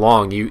for so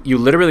long, you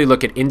literally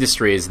look at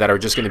industries that are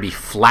just going to be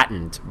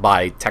flattened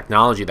by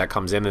technology that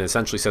comes in and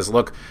essentially says,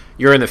 look,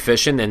 you're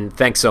inefficient and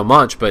thanks so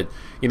much, but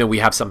we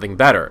have something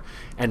better.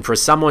 And for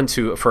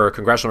for a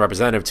congressional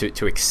representative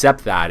to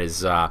accept that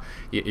is,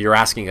 you're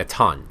asking a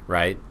ton,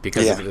 right?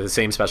 Because of the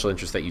same special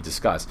interest that you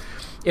discussed.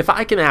 If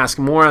I can ask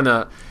more on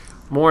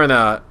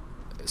a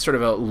sort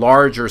of a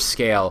larger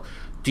scale,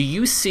 do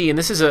you see, and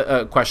this is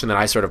a question that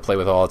I sort of play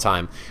with all the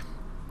time,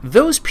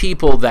 those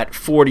people that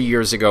 40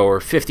 years ago or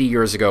 50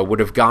 years ago would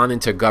have gone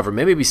into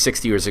government, maybe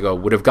 60 years ago,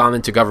 would have gone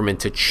into government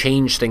to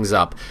change things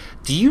up,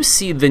 do you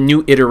see the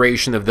new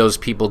iteration of those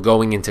people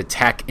going into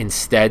tech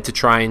instead to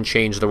try and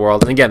change the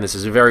world? And again, this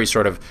is a very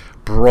sort of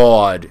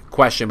broad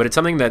question, but it's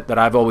something that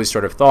I've always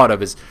sort of thought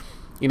of is,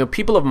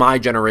 people of my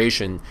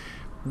generation,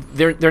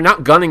 they're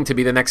not gunning to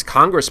be the next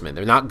congressman.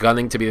 They're not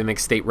gunning to be the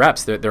next state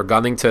reps. They're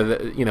gunning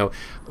to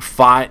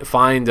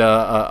find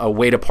a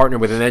way to partner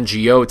with an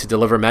NGO to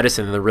deliver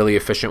medicine in a really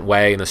efficient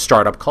way in a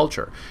startup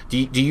culture. Do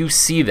you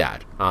see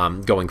that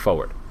going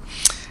forward?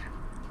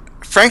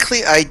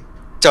 Frankly, I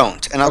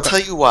don't, and I'll tell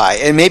you why.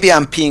 And maybe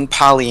I'm being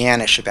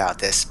Pollyannish about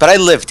this, but I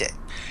lived it.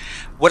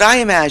 What I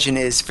imagine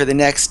is for the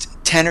next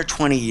 10 or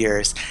 20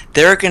 years,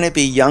 there are going to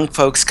be young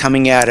folks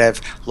coming out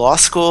of law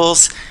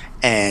schools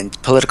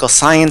and political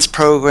science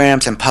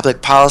programs and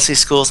public policy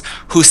schools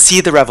who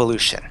see the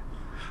revolution,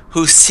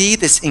 who see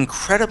this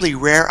incredibly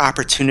rare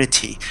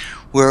opportunity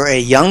where a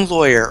young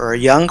lawyer or a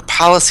young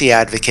policy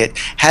advocate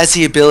has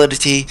the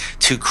ability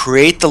to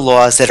create the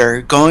laws that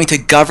are going to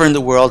govern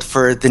the world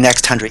for the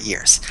next 100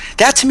 years.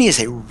 That to me is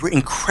an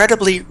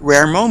incredibly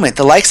rare moment,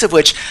 the likes of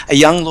which a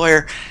young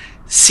lawyer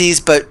sees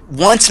but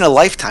once in a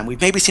lifetime.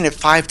 We've maybe seen it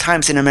 5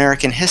 times in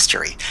American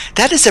history.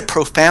 That is a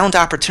profound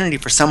opportunity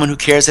for someone who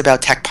cares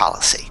about tech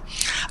policy.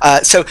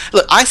 So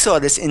look, I saw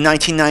this in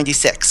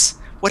 1996.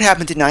 What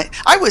happened in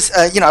I was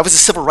a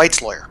civil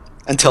rights lawyer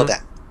until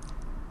then.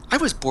 I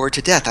was bored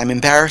to death. I'm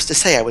embarrassed to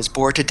say I was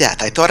bored to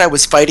death. I thought I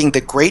was fighting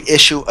the great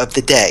issue of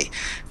the day,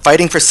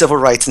 fighting for civil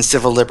rights and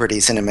civil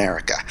liberties in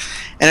America.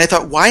 And I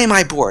thought, why am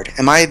I bored?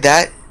 Am I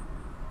that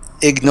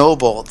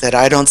ignoble that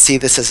I don't see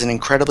this as an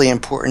incredibly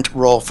important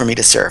role for me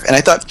to serve? And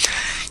I thought,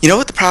 you know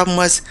what the problem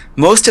was?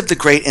 Most of the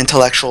great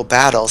intellectual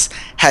battles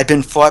had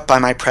been fought by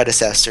my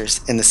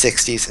predecessors in the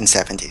 60s and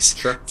 70s.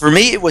 Sure. For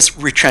me, it was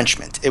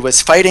retrenchment. It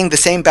was fighting the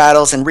same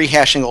battles and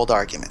rehashing old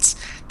arguments.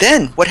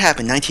 Then, what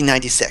happened?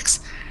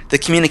 1996. The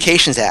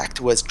Communications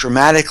Act was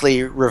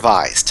dramatically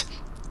revised.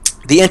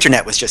 The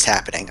internet was just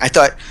happening. I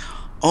thought,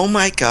 oh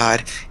my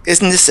God,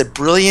 isn't this a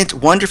brilliant,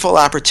 wonderful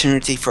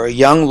opportunity for a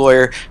young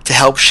lawyer to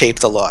help shape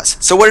the laws?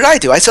 So what did I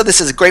do? I saw this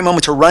as a great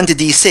moment to run to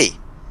D.C.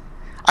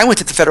 I went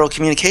to the Federal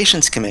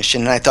Communications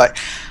Commission and I thought,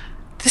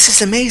 this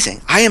is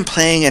amazing. I am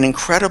playing an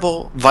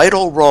incredible,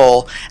 vital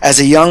role as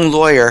a young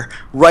lawyer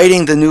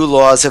writing the new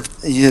laws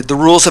of the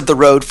rules of the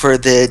road for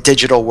the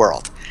digital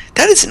world.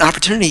 That is an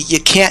opportunity you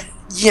can't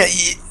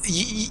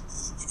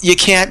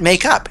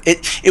make up.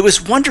 It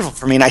was wonderful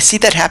for me, and I see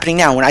that happening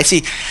now when I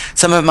see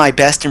some of my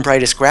best and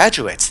brightest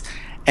graduates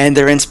and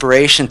their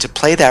inspiration to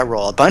play that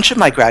role. A bunch of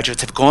my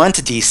graduates have gone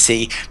to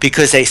DC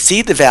because they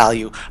see the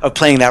value of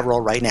playing that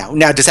role right now.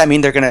 Now, does that mean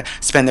they're going to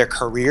spend their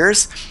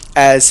careers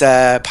as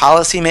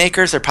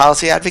policymakers or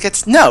policy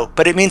advocates? No,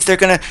 but it means they're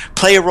going to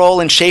play a role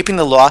in shaping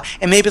the law,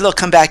 and maybe they'll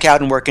come back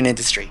out and work in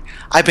industry.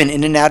 I've been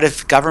in and out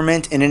of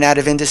government, in and out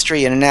of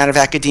industry, in and out of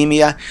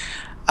academia.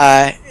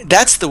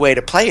 That's the way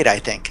to play it, I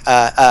think.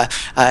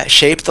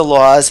 Shape the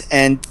laws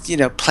and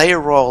play a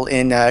role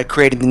in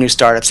creating the new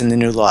startups and the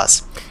new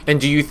laws. And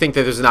do you think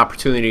that there's an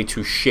opportunity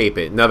to shape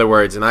it? In other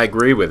words, and I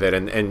agree with it,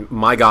 and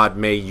my God,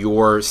 may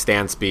your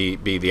stance be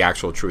the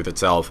actual truth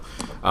itself,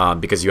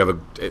 because you have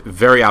a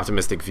very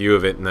optimistic view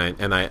of it, and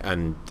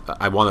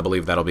I want to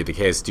believe that'll be the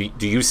case. Do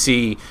you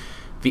see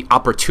the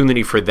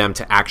opportunity for them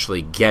to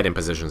actually get in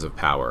positions of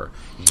power,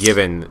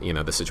 given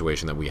the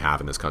situation that we have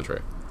in this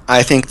country?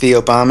 I think the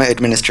Obama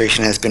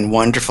administration has been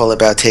wonderful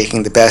about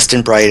taking the best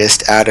and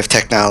brightest out of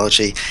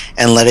technology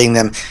and letting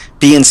them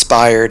be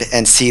inspired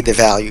and see the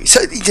value.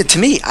 So to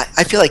me,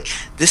 I feel like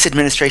this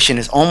administration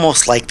is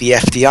almost like the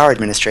FDR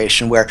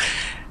administration, where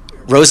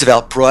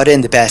Roosevelt brought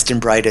in the best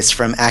and brightest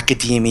from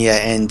academia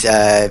and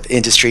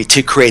industry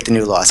to create the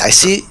new laws. I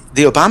see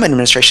the Obama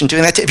administration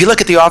doing that too. If you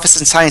look at the Office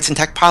of Science and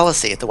Tech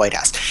Policy at the White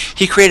House,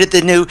 he created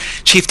the new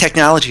Chief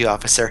Technology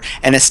Officer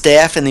and a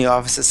staff in the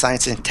Office of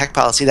Science and Tech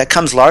Policy that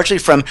comes largely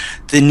from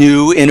the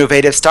new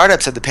innovative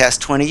startups of the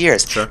past 20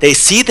 years. Sure. They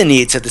see the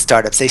needs of the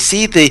startups. They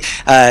see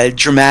the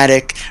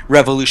dramatic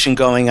revolution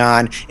going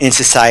on in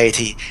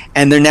society,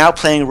 and they're now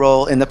playing a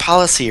role in the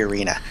policy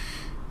arena.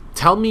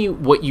 Tell me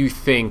what you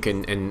think,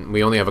 and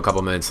we only have a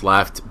couple minutes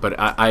left, but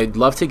I'd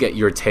love to get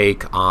your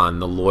take on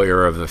the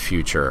lawyer of the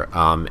future.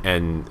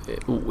 And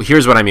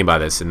here's what I mean by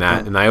this, and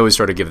I always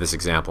sort of give this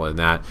example, in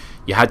that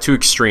you had two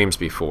extremes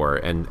before,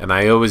 and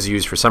I always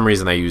use, for some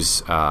reason, I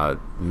use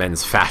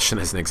men's fashion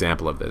as an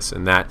example of this,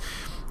 and that,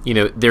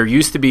 there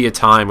used to be a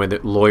time when the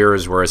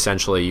lawyers were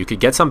essentially, you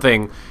could get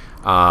something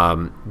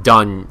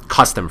done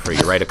custom for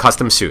you, right? A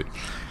custom suit.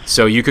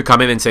 So you could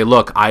come in and say,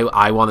 look,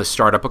 I want to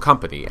start up a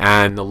company.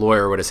 And the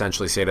lawyer would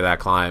essentially say to that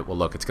client, well,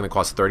 look, it's going to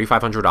cost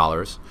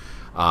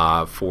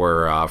 $3,500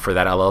 for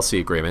that LLC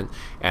agreement.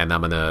 And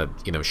I'm going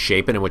to,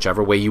 shape it in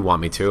whichever way you want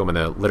me to. I'm going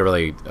to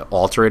literally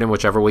alter it in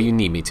whichever way you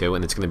need me to.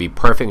 And it's going to be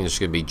perfect, and it's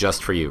going to be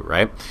just for you,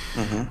 right?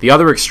 Mm-hmm. The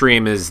other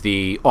extreme is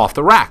the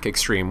off-the-rack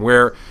extreme,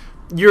 where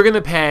you're going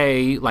to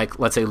pay, like,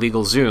 let's say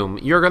LegalZoom,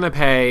 you're going to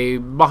pay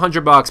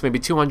 $100, maybe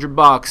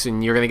 $200,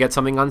 and you're going to get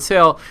something on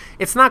sale.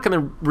 It's not going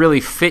to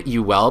really fit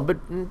you well, but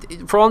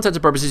for all intents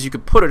and purposes, you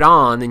could put it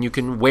on and you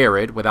can wear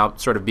it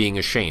without sort of being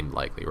ashamed,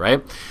 likely,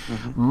 right?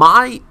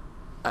 Mm-hmm.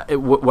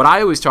 What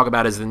I always talk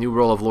about is the new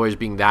role of lawyers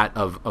being that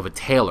of a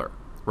tailor,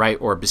 right,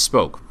 or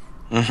bespoke,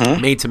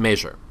 made to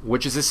measure,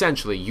 which is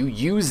essentially you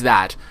use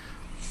that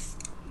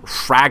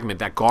fragment,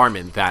 that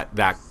garment,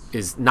 that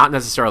is not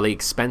necessarily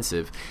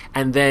expensive,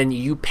 and then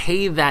you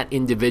pay that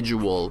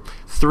individual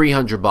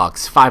 $300,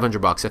 $500,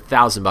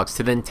 $1,000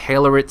 to then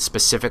tailor it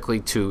specifically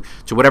to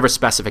whatever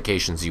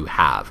specifications you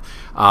have.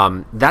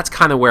 That's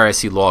kind of where I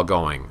see law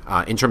going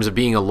in terms of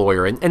being a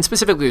lawyer, and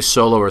specifically a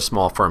solo or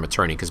small firm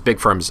attorney, because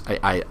big firms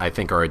I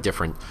think are a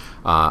different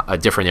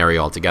area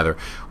altogether.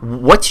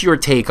 What's your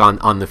take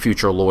on the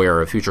future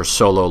lawyer, future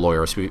solo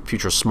lawyer,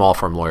 future small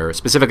firm lawyer,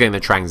 specifically on the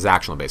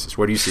transactional basis?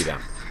 Where do you see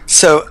them?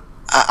 So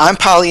I'm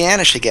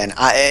Pollyannish again.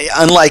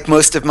 Unlike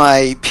most of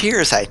my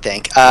peers, I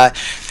think.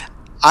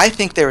 I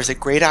think there is a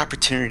great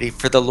opportunity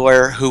for the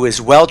lawyer who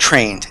is well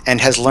trained and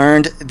has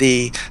learned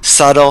the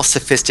subtle,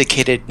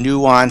 sophisticated,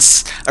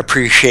 nuance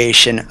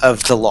appreciation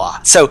of the law.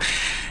 So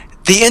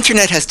the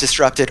internet has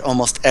disrupted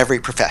almost every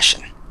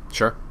profession.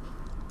 Sure.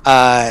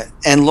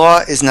 And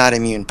law is not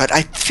immune. But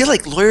I feel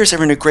like lawyers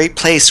are in a great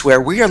place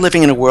where we are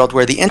living in a world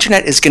where the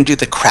internet is going to do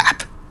the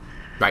crap.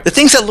 Right. The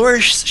things that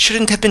lawyers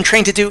shouldn't have been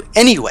trained to do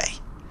anyway.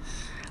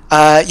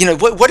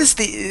 What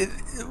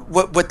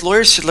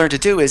lawyers should learn to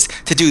do is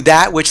to do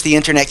that which the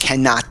internet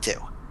cannot do.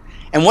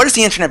 And what is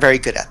the internet very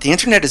good at? The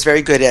internet is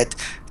very good at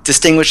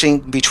distinguishing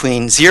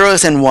between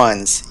zeros and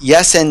ones,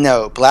 yes and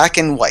no, black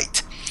and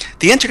white.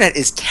 The internet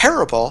is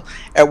terrible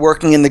at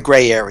working in the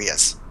gray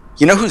areas.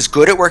 You know who's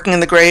good at working in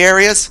the gray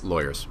areas?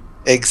 Lawyers.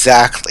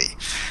 Exactly.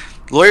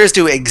 Lawyers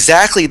do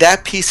exactly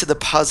that piece of the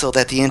puzzle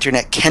that the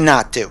internet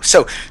cannot do.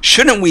 So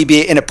shouldn't we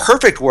be in a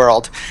perfect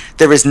world?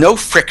 There is no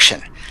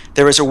friction.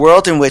 There is a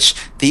world in which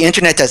the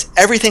internet does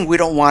everything we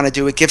don't want to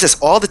do. It gives us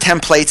all the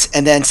templates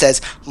and then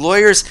says,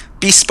 lawyers,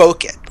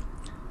 bespoke it.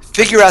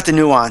 Figure out the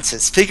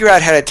nuances. Figure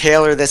out how to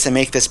tailor this and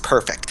make this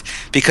perfect.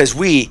 Because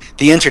we,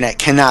 the internet,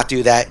 cannot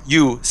do that.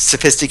 You,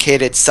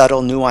 sophisticated,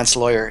 subtle, nuanced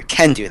lawyer,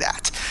 can do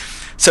that.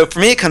 So for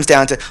me, it comes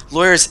down to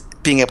lawyers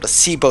being able to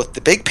see both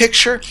the big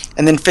picture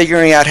and then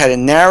figuring out how to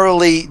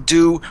narrowly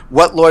do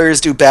what lawyers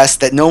do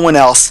best that no one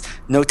else,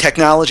 no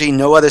technology,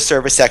 no other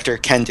service sector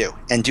can do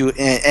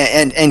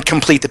and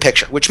complete the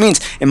picture. Which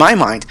means, in my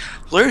mind,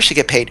 lawyers should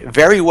get paid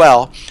very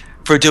well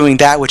for doing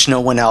that which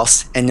no one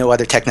else and no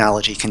other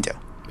technology can do.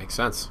 Makes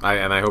sense.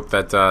 I hope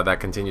that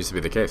that continues to be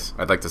the case.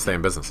 I'd like to stay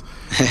in business.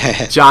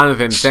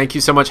 Jonathan, thank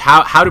you so much.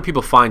 How do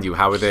people find you?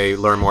 How would they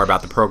learn more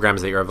about the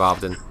programs that you're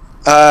involved in?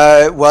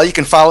 Well, you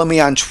can follow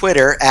me on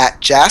Twitter at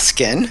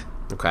Jaskin.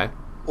 Okay.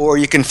 Or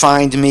you can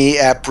find me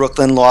at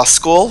Brooklyn Law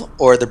School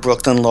or the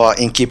Brooklyn Law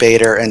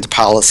Incubator and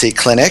Policy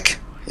Clinic.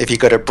 If you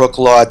go to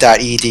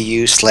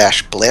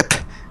brooklaw.edu/blip,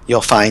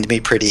 you'll find me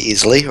pretty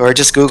easily. Or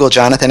just Google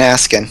Jonathan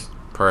Askin.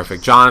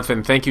 Perfect.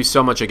 Jonathan, thank you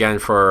so much again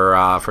for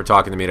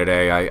talking to me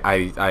today.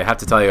 I have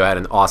to tell you, I had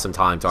an awesome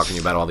time talking to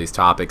you about all these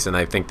topics, and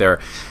I think they're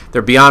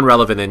beyond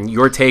relevant, and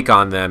your take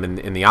on them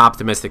in the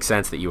optimistic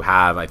sense that you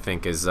have, I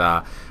think, is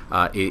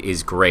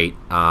great.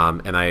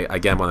 And I,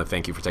 again, want to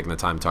thank you for taking the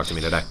time to talk to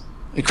me today.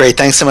 Great.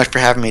 Thanks so much for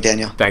having me,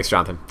 Daniel. Thanks,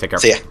 Jonathan. Take care.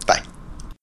 See ya. Bye.